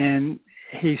 And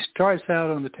he starts out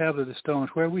on the tablet of stones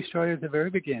where we started at the very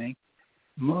beginning,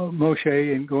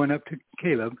 Moshe and going up to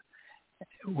Kaleb.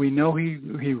 We know he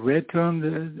read to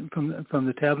him from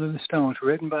the tablet of the stones,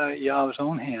 written by Yahweh's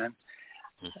own hand.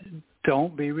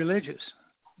 Don't be religious.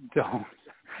 Don't.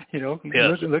 Look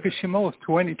at Shemos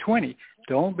 20:20.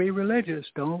 Don't be religious.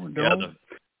 Don't do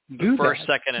the first,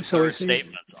 second, and third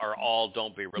statements are all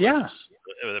don't be religious.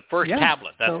 Yeah. The first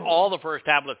tablet, that's all the first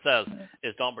tablet says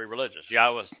is don't be religious.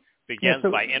 Yahweh begins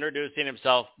by introducing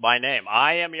himself by name.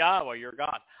 I am Yahweh, your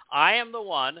God. I am the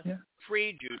one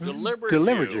freed you, delivered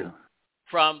you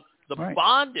from the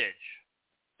bondage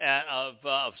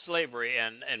of slavery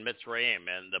and Mitzrayim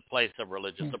and the place of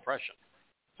religious oppression.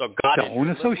 So God is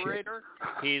your liberator.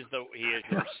 He is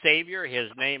your Savior. His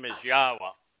name is Yahweh.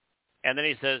 And then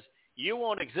he says, you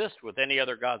won't exist with any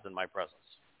other gods in my presence.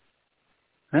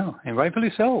 No, and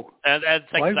rightfully so. And that's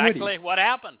exactly what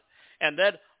happened. And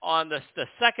then on the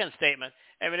second statement,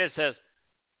 it says,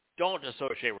 don't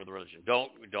associate with religion.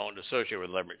 Don't associate with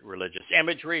religious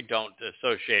imagery. Don't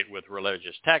associate with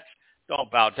religious text. Don't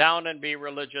bow down and be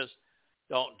religious.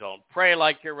 Don't pray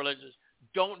like you're religious.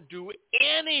 Don't do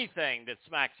anything that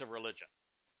smacks of religion.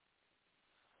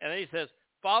 And then he says,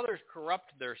 fathers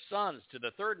corrupt their sons to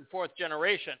the third and fourth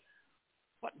generation.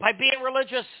 What, by being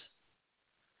religious?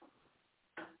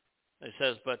 He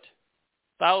says, but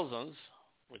thousands,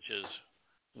 which is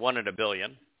 1 in a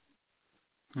billion,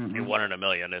 and 1 in a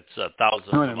million, it's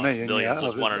thousands, 1 in a million, billions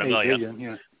is 1 in a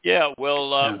million. Billion,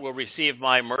 will receive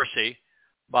my mercy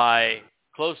by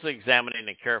closely examining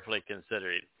and carefully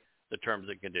considering the terms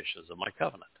and conditions of my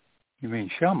covenant. You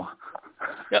mean Shema?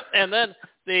 Yep. And then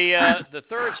the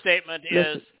third statement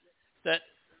is that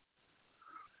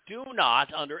do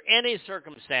not, under any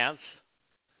circumstance,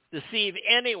 deceive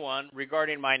anyone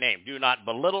regarding my name. Do not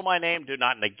belittle my name. Do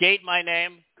not negate my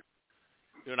name.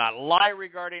 Do not lie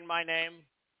regarding my name.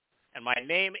 And my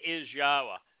name is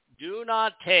Yahweh. Do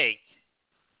not take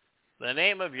the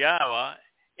name of Yahweh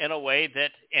in a way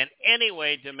that in any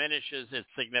way diminishes its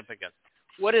significance.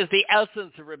 What is the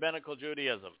essence of rabbinical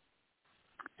Judaism?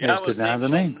 Yahweh's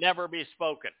name shall never be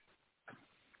spoken.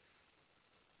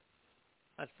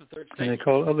 That's the third statement. And they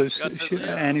call others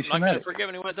anti-Semitic. I'm not going to forgive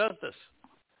anyone who does this.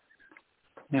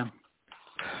 Yeah.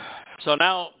 So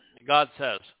now God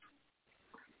says,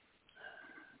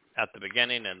 at the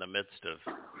beginning and the midst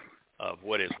of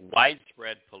what is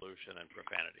widespread pollution and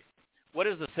profanity. What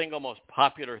is the single most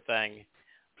popular thing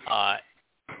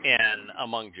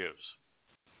among Jews?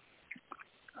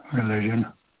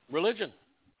 Religion.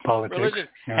 Politics. Religion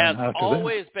has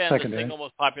always been the single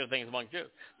most popular thing among Jews.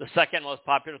 The second most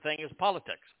popular thing is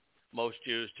politics. Most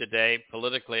Jews today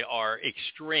politically are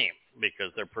extreme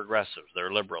because they're progressives,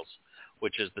 they're liberals,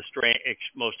 which is the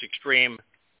most extreme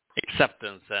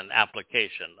acceptance and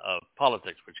application of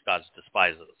politics, which God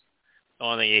despises. The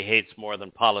only thing he hates more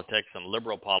than politics and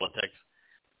liberal politics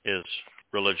is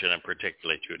religion, and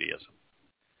particularly Judaism.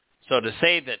 So to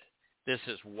say that this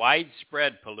is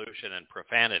widespread pollution and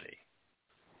profanity,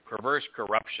 perverse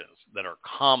corruptions that are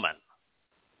common,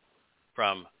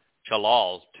 from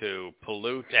chalals to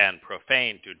pollute and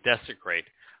profane to desecrate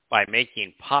by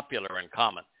making popular and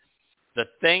common. The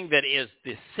thing that is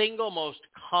the single most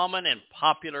common and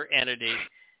popular entity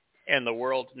in the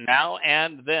world now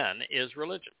and then is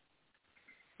religion.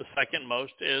 The second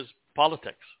most is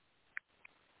politics.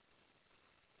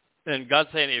 And God's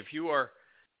saying if you are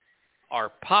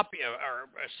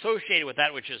associated with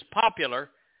that which is popular,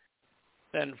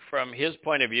 then from his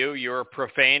point of view, you're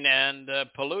profane and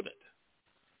polluted.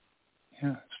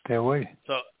 Yeah, stay away.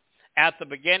 So at the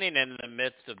beginning and in the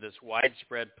midst of this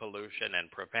widespread pollution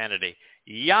and profanity,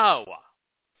 Yahowah,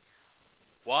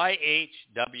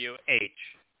 Y-H-W-H.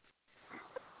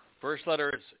 First letter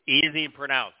is easy to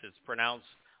pronounce. It's pronounced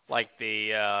like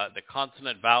the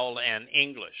consonant vowel in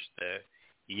English, the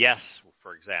yes,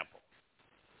 for example.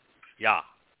 Yah.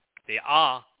 The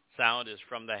ah sound is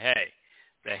from the hey.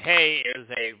 The hey is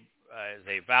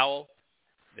a vowel.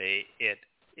 It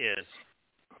is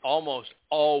almost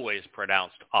always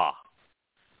pronounced ah.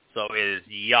 So it is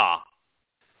Yah.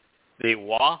 The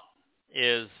wah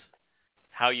is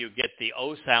how you get the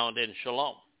O sound in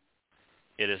Shalom.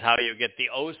 It is how you get the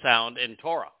O sound in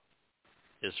Torah.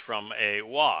 It's from a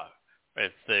wah.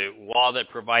 It's the wah that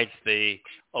provides the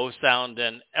O sound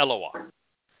in Elohah,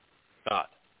 God.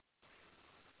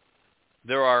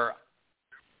 There are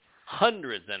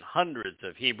hundreds and hundreds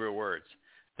of Hebrew words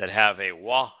that have a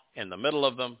wah in the middle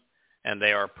of them, and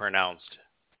they are pronounced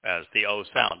as the O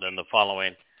sound. And the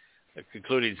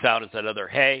concluding sound is that other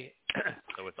hey,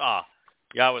 so it's ah.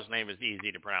 Yahweh's name is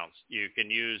easy to pronounce. You can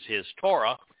use his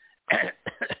Torah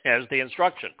as the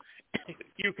instruction.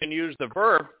 You can use the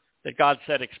verb that God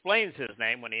said explains his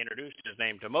name when he introduced his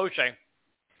name to Moshe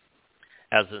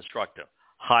as instructive.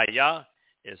 Hayah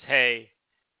is hey,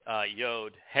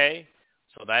 yod, hey.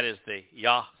 So that is the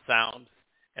Yah sound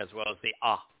as well as the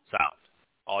Ah sound.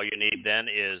 All you need then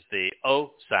is the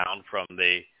O sound from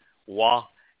the Wah,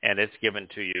 and it's given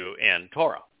to you in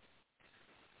Torah.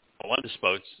 One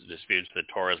disputes that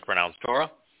Torah is pronounced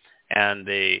Torah, and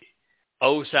the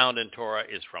O sound in Torah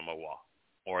is from a Wah,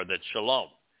 or that Shalom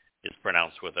is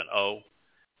pronounced with an O,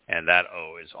 and that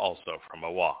O is also from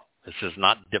a Wah. This is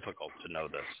not difficult to know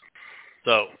this.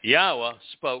 So Yahweh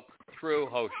spoke through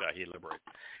Hosea, he liberated.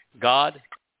 God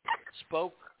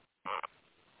spoke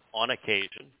on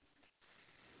occasion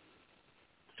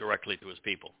directly to his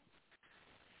people.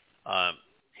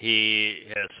 He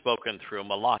has spoken through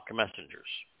Malach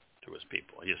messengers to his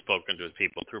people. He has spoken to his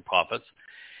people through prophets.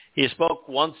 He spoke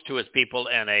once to his people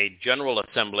in a general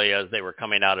assembly as they were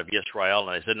coming out of Yisrael,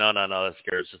 and they said, no, that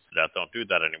scares us to death. Don't do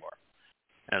that anymore.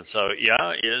 And so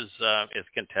Yah is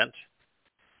content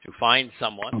to find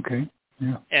someone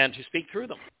and to speak through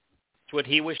them. It's what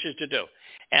he wishes to do.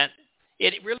 And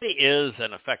it really is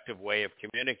an effective way of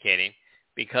communicating,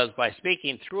 because by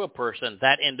speaking through a person,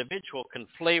 that individual can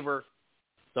flavor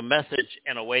the message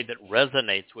in a way that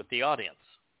resonates with the audience.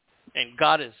 And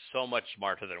God is so much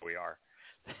smarter than we are,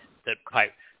 that by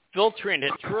filtering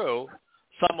it through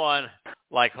someone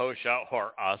like Hosea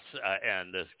or us,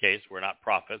 in this case, we're not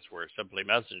prophets, we're simply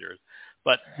messengers,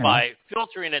 but by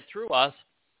filtering it through us,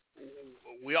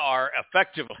 we are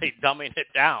effectively dumbing it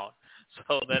down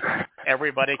so that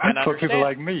everybody can understand. For people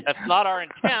like me. That's not our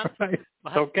intent.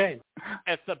 It's okay.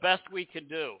 It's the best we can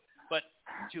do. But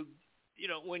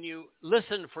when you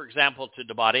listen, for example, to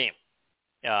Devarim,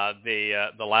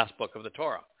 the last book of the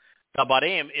Torah,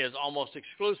 Devarim is almost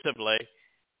exclusively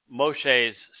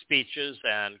Moshe's speeches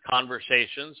and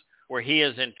conversations where he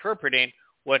is interpreting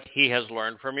what he has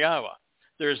learned from Yahweh.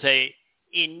 There's an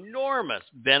enormous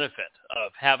benefit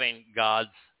of having God's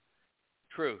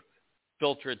truth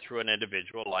filtered through an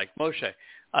individual like Moshe.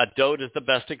 Dode is the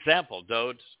best example.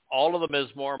 All of the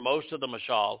Mizmowr, most of the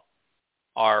Mashal,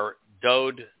 are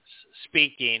Dode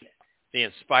speaking the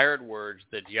inspired words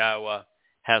that Yahweh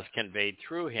has conveyed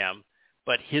through him,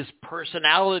 but his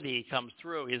personality comes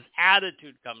through, his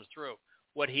attitude comes through.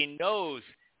 What he knows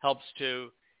helps to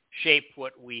shape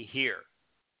what we hear,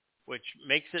 which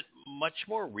makes it much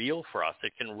more real for us.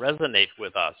 It can resonate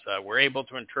with us. We're able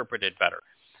to interpret it better.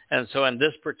 And so in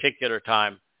this particular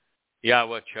time,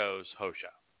 Yahweh chose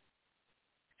Hosea.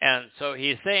 And so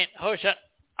he's saying, Hosea,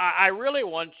 I really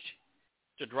want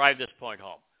to drive this point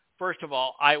home. First of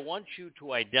all, I want you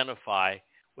to identify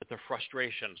with the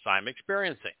frustrations I'm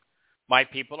experiencing. My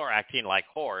people are acting like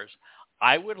whores.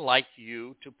 I would like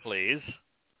you to please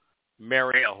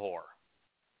marry a whore.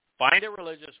 Find a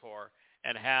religious whore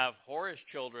and have whorish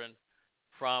children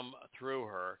through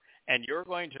her, and you're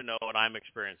going to know what I'm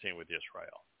experiencing with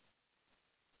Israel.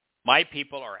 My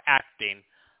people are acting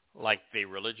like the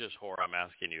religious whore I'm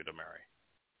asking you to marry.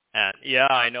 And yeah,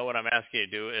 I know what I'm asking you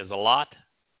to do is a lot,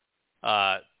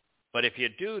 but if you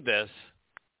do this,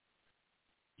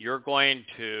 you're going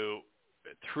to,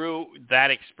 through that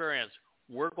experience,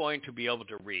 we're going to be able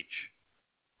to reach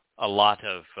a lot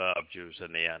of Jews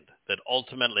in the end. That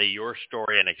ultimately your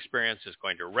story and experience is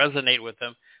going to resonate with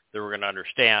them. That we're going to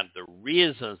understand the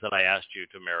reasons that I asked you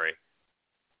to marry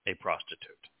a prostitute.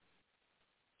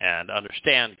 And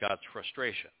understand God's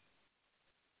frustration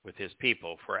with his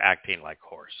people for acting like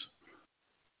whores.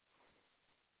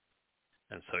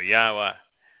 And so Yahweh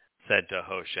said to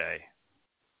Hosea,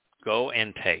 go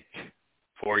and take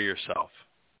for yourself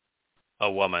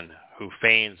a woman who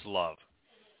feigns love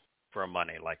for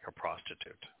money like a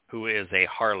prostitute, who is a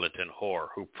harlot and whore,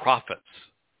 who profits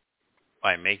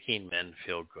by making men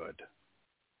feel good.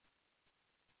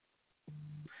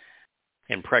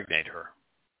 Impregnate her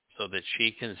so that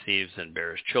she conceives and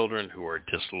bears children who are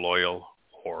disloyal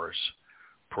whores,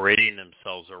 parading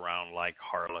themselves around like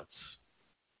harlots.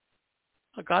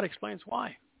 Well, God explains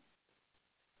why.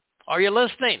 Are you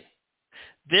listening?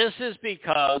 This is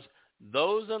because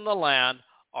those in the land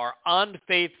are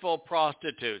unfaithful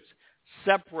prostitutes,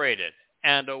 separated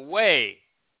and away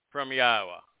from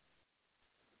Yahweh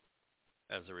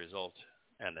as a result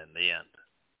and in the end.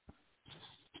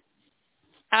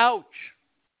 Ouch.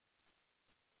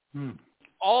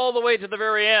 All the way to the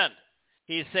very end,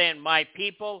 he's saying, my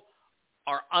people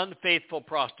are unfaithful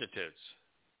prostitutes.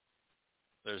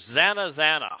 There's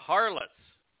Zanah, harlots,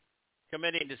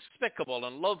 committing despicable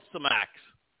and loathsome acts,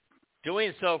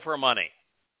 doing so for money.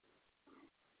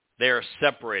 They are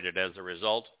separated as a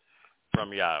result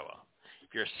from Yahweh.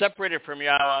 If you're separated from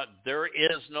Yahweh, there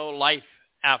is no life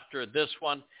after this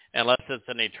one unless it's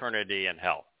an eternity in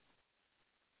hell.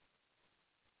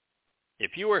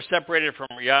 If you are separated from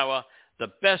Yahweh, the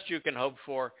best you can hope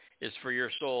for is for your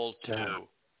soul to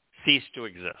cease to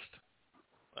exist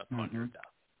upon your death.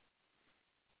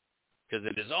 Because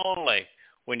it is only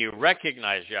when you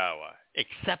recognize Yahweh,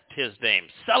 accept his name,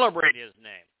 celebrate his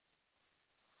name,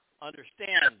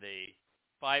 understand the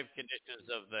 5 conditions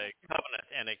of the covenant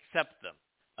and accept them,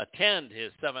 attend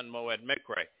his 7 Moed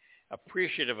Mikre,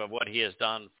 appreciative of what he has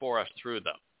done for us through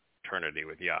them, eternity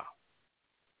with Yah.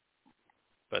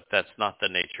 But that's not the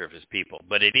nature of his people.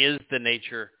 But it is the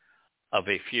nature of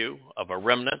a few, of a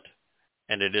remnant,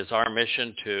 and it is our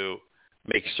mission to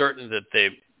make certain that the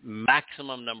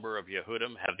maximum number of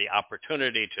Yehudim have the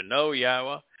opportunity to know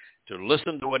Yahweh, to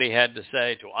listen to what he had to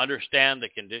say, to understand the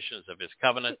conditions of his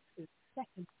covenant,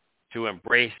 to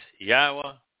embrace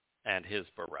Yahweh and his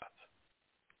Bereth.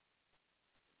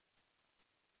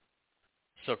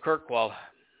 So Kirkwall,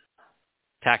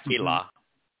 Takilah,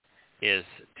 is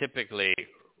typically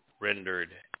rendered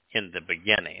in the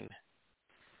beginning.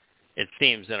 It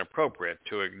seems inappropriate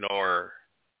to ignore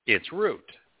its root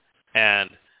and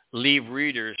leave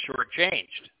readers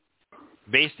shortchanged.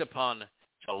 Based upon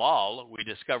Jalal, we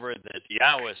discovered that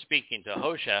Yahweh is speaking to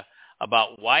Hosea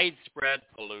about widespread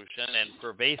pollution and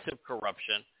pervasive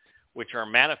corruption which are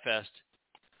manifest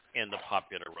in the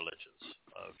popular religions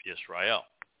of Israel.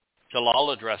 Jalal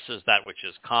addresses that which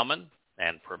is common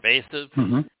and pervasive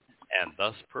and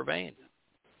thus profane.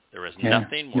 There is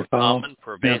nothing more common,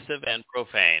 pervasive, and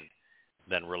profane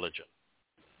than religion.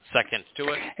 Second to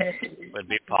it would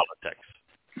be politics.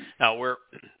 Now, we're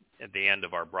at the end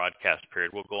of our broadcast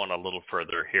period. We'll go on a little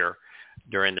further here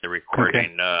during the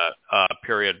recording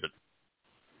period, but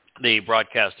the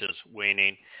broadcast is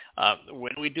waning.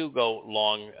 When we do go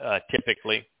long,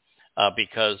 typically,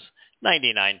 because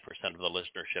 99% of the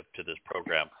listenership to this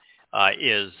program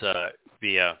is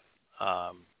via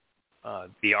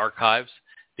the archives.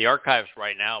 The archives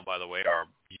right now, by the way, are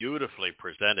beautifully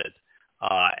presented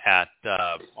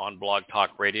on Blog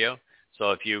Talk Radio.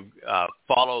 So if you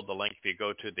follow the link, if you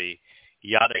go to the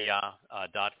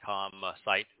YadaYah.com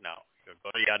site, now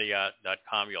go to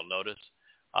YadaYah.com, you'll notice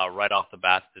right off the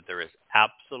bat that there is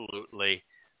absolutely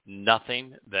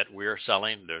nothing that we're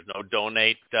selling. There's no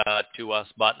donate to us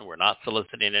button. We're not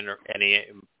soliciting any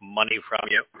money from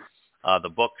you. The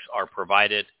books are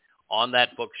provided on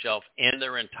that bookshelf in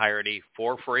their entirety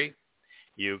for free.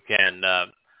 You can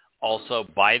also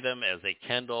buy them as a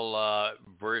Kindle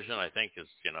version. I think is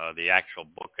the actual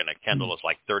book in a Kindle is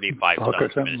like 35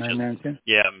 cents.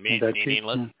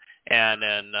 Meaningless. And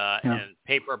then in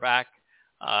paperback,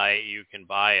 you can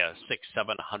buy a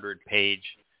 600-700 page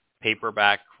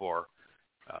paperback for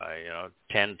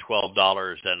 $10,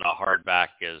 $12, and a hardback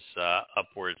is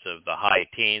upwards of the high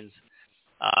teens,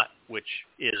 which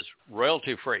is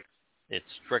royalty free. It's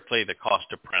strictly the cost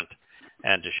to print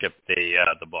and to ship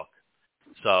the book.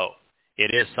 So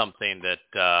it is something that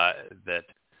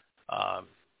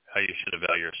you should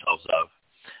avail yourselves of.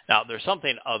 Now, there's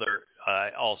something other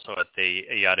also at the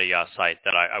Yada Yah site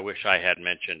that I wish I had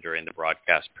mentioned during the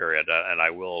broadcast period, and I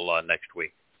will next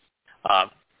week.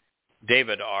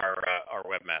 David, our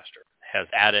webmaster, has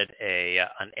added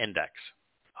an index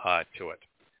to it.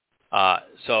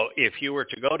 So if you were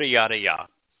to go to Yada Yah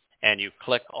and you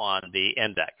click on the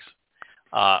index,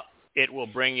 it will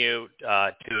bring you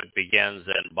to it begins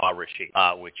in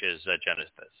Bereshit, which is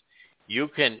Genesis. You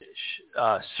can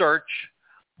search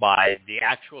by the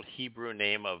actual Hebrew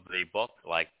name of the book,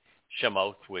 like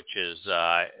Shemot, which is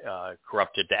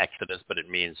corrupted to Exodus, but it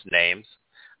means names.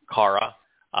 Kara,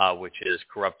 which is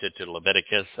corrupted to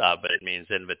Leviticus, but it means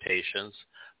invitations.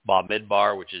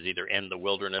 Bamidbar, which is either in the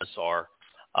wilderness or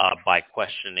by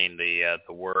questioning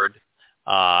the word.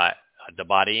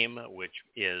 Debarim, which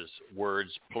is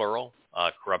words plural,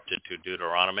 corrupted to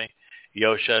Deuteronomy.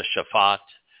 Hosea, Shaphat,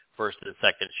 1st and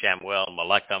 2nd Samuel,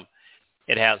 Malachim.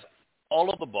 It has all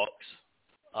of the books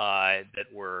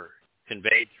that were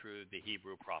conveyed through the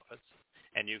Hebrew prophets,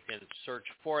 and you can search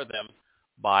for them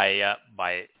by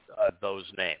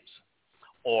those names.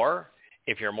 Or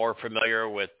if you're more familiar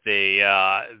with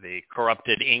the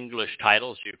corrupted English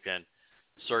titles, you can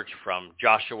search from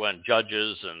Joshua and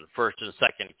Judges and 1st and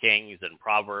 2nd Kings and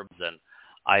Proverbs and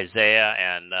Isaiah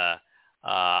and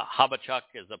Habakkuk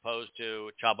as opposed to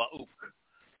Chabauk,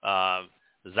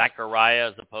 Zechariah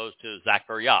as opposed to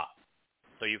Zechariah.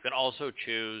 So you can also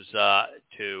choose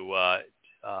to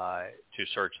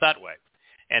search that way.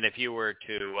 And if you were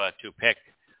to pick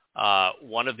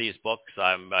one of these books,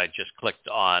 I just clicked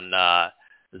on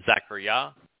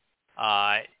Zechariah.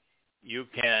 You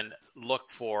can look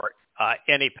for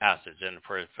any passage, and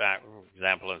for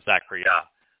example, in Zechariah,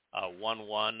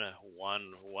 1:1,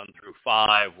 1 through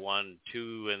 5, 1,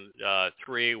 2, and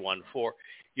 3, 1, 4.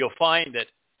 You'll find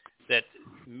that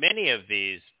many of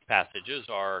these passages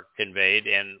are conveyed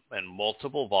in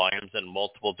multiple volumes in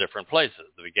multiple different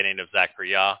places. The beginning of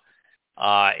Zechariah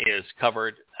is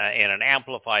covered in an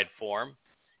amplified form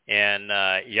in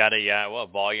Yada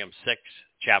Yahowah, Volume 6,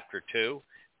 Chapter 2,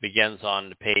 begins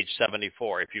on page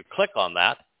 74. If you click on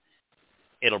that,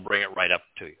 it'll bring it right up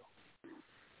to you.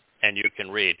 And you can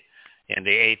read, in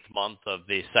the 8th month of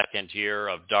the 2nd year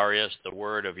of Darius, the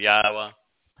word of Yahweh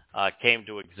came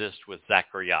to exist with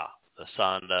Zechariah, the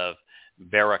son of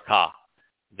Berekah,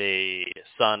 the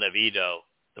son of Edo,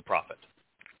 the prophet,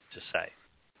 to say.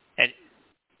 And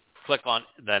click on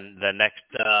the next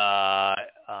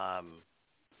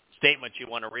statement you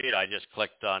want to read. I just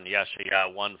clicked on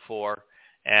Yeshaya 1:4,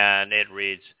 and it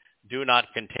reads, "Do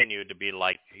not continue to be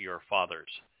like your fathers,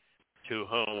 to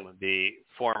whom the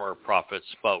former prophets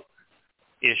spoke,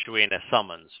 issuing a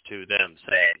summons to them,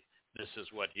 saying, this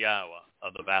is what Yahweh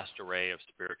of the vast array of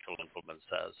spiritual implements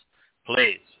says.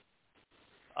 Please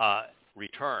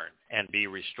return and be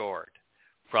restored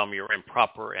from your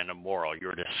improper and immoral,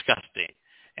 your disgusting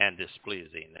and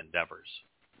displeasing endeavors."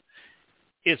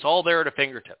 It's all there at a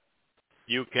fingertip.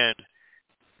 You can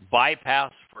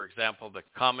bypass, for example, the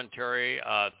commentary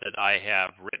that I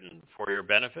have written for your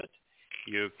benefit.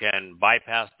 You can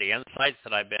bypass the insights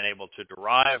that I've been able to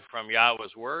derive from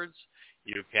Yahweh's words.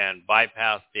 You can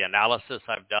bypass the analysis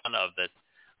I've done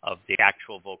of the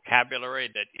actual vocabulary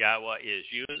that Yahweh is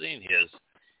using,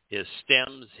 his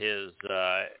stems, his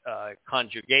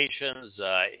conjugations,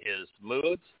 his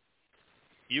moods.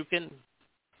 You can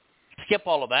skip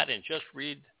all of that and just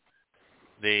read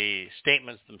the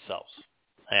statements themselves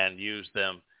and use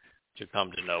them to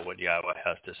come to know what Yahweh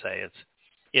has to say.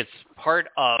 It's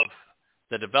part of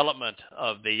the development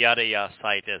of the Yada Yah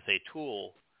site as a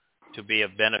tool to be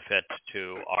of benefit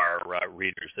to our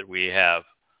readers that we have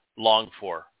longed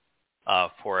for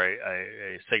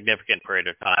a significant period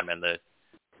of time, and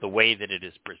the way that it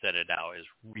is presented now is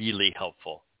really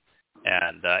helpful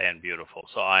and beautiful.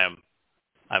 So I'm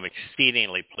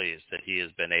exceedingly pleased that he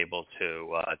has been able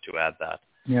to add that.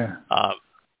 Yeah.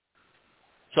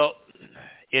 So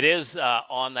it is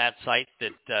on that site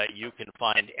that you can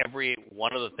find every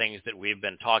one of the things that we've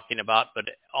been talking about. But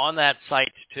on that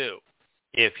site, too,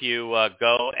 If you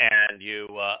go and you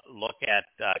look at,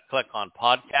 click on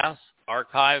podcasts,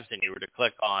 archives, and you were to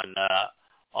click on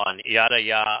Yada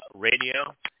Yah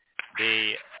Radio,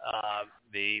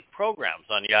 the programs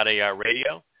on Yada Yah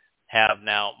Radio have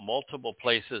now multiple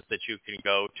places that you can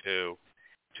go to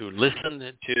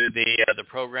listen to the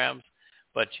programs,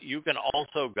 but you can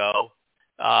also go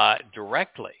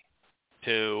directly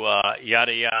to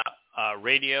Yada Yah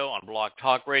Radio on Blog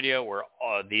Talk Radio, where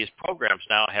these programs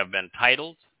now have been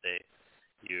titled.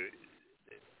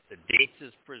 The dates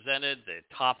is presented, the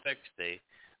topics, the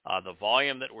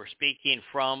volume that we're speaking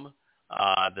from,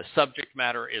 the subject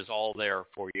matter is all there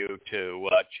for you to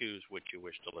choose which you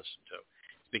wish to listen to.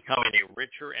 It's becoming a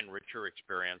richer and richer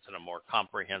experience and a more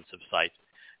comprehensive site.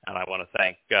 And I want to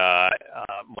thank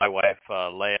my wife,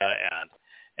 Leah,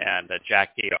 and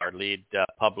Jackie, our lead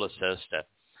publicist,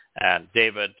 and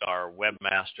David, our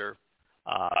webmaster.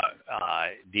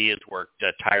 Dee has worked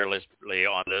tirelessly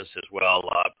on this as well,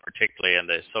 particularly in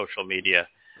the social media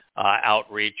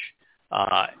outreach.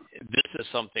 This is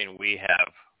something we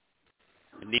have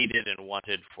needed and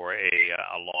wanted for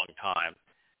a long time.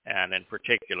 And in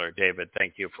particular, David,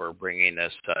 thank you for bringing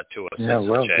this to us. Yeah,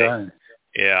 well done.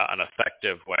 An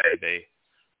effective way.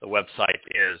 The website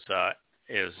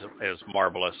is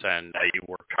marvelous, and you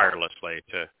work tirelessly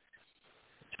to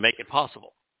make it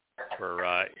possible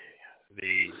for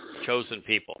the chosen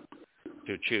people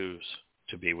to choose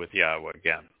to be with Yahweh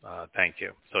again. Thank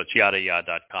you. So it's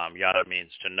yadayah.com. Yada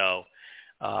means to know.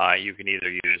 You can either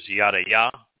use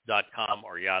yadayah.com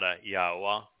or Yada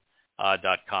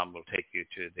Yahowah.com will take you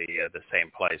to the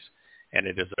same place. And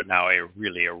it is now a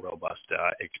really robust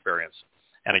experience.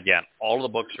 And again, all the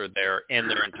books are there in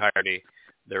their entirety.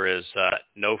 There is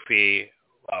no fee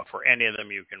for any of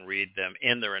them. You can read them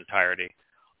in their entirety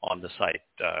on the site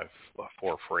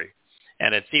for free.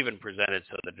 And it's even presented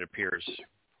so that it appears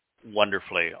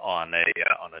wonderfully on a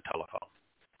telephone.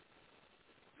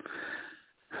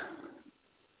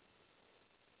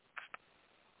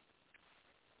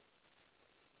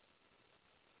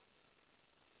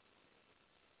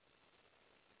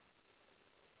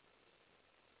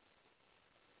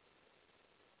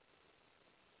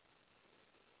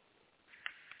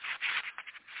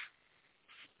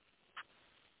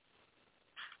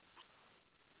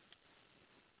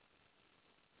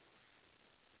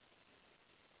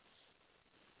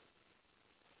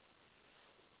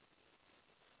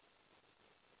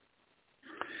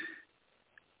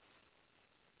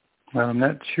 Well, I'm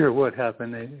not sure what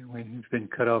happened. We've been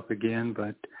cut off again,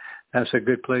 but that's a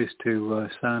good place to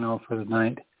sign off for the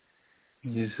night.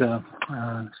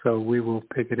 So we will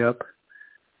pick it up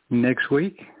next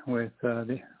week with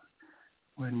Hosea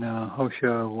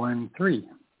 1:3.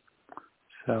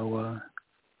 So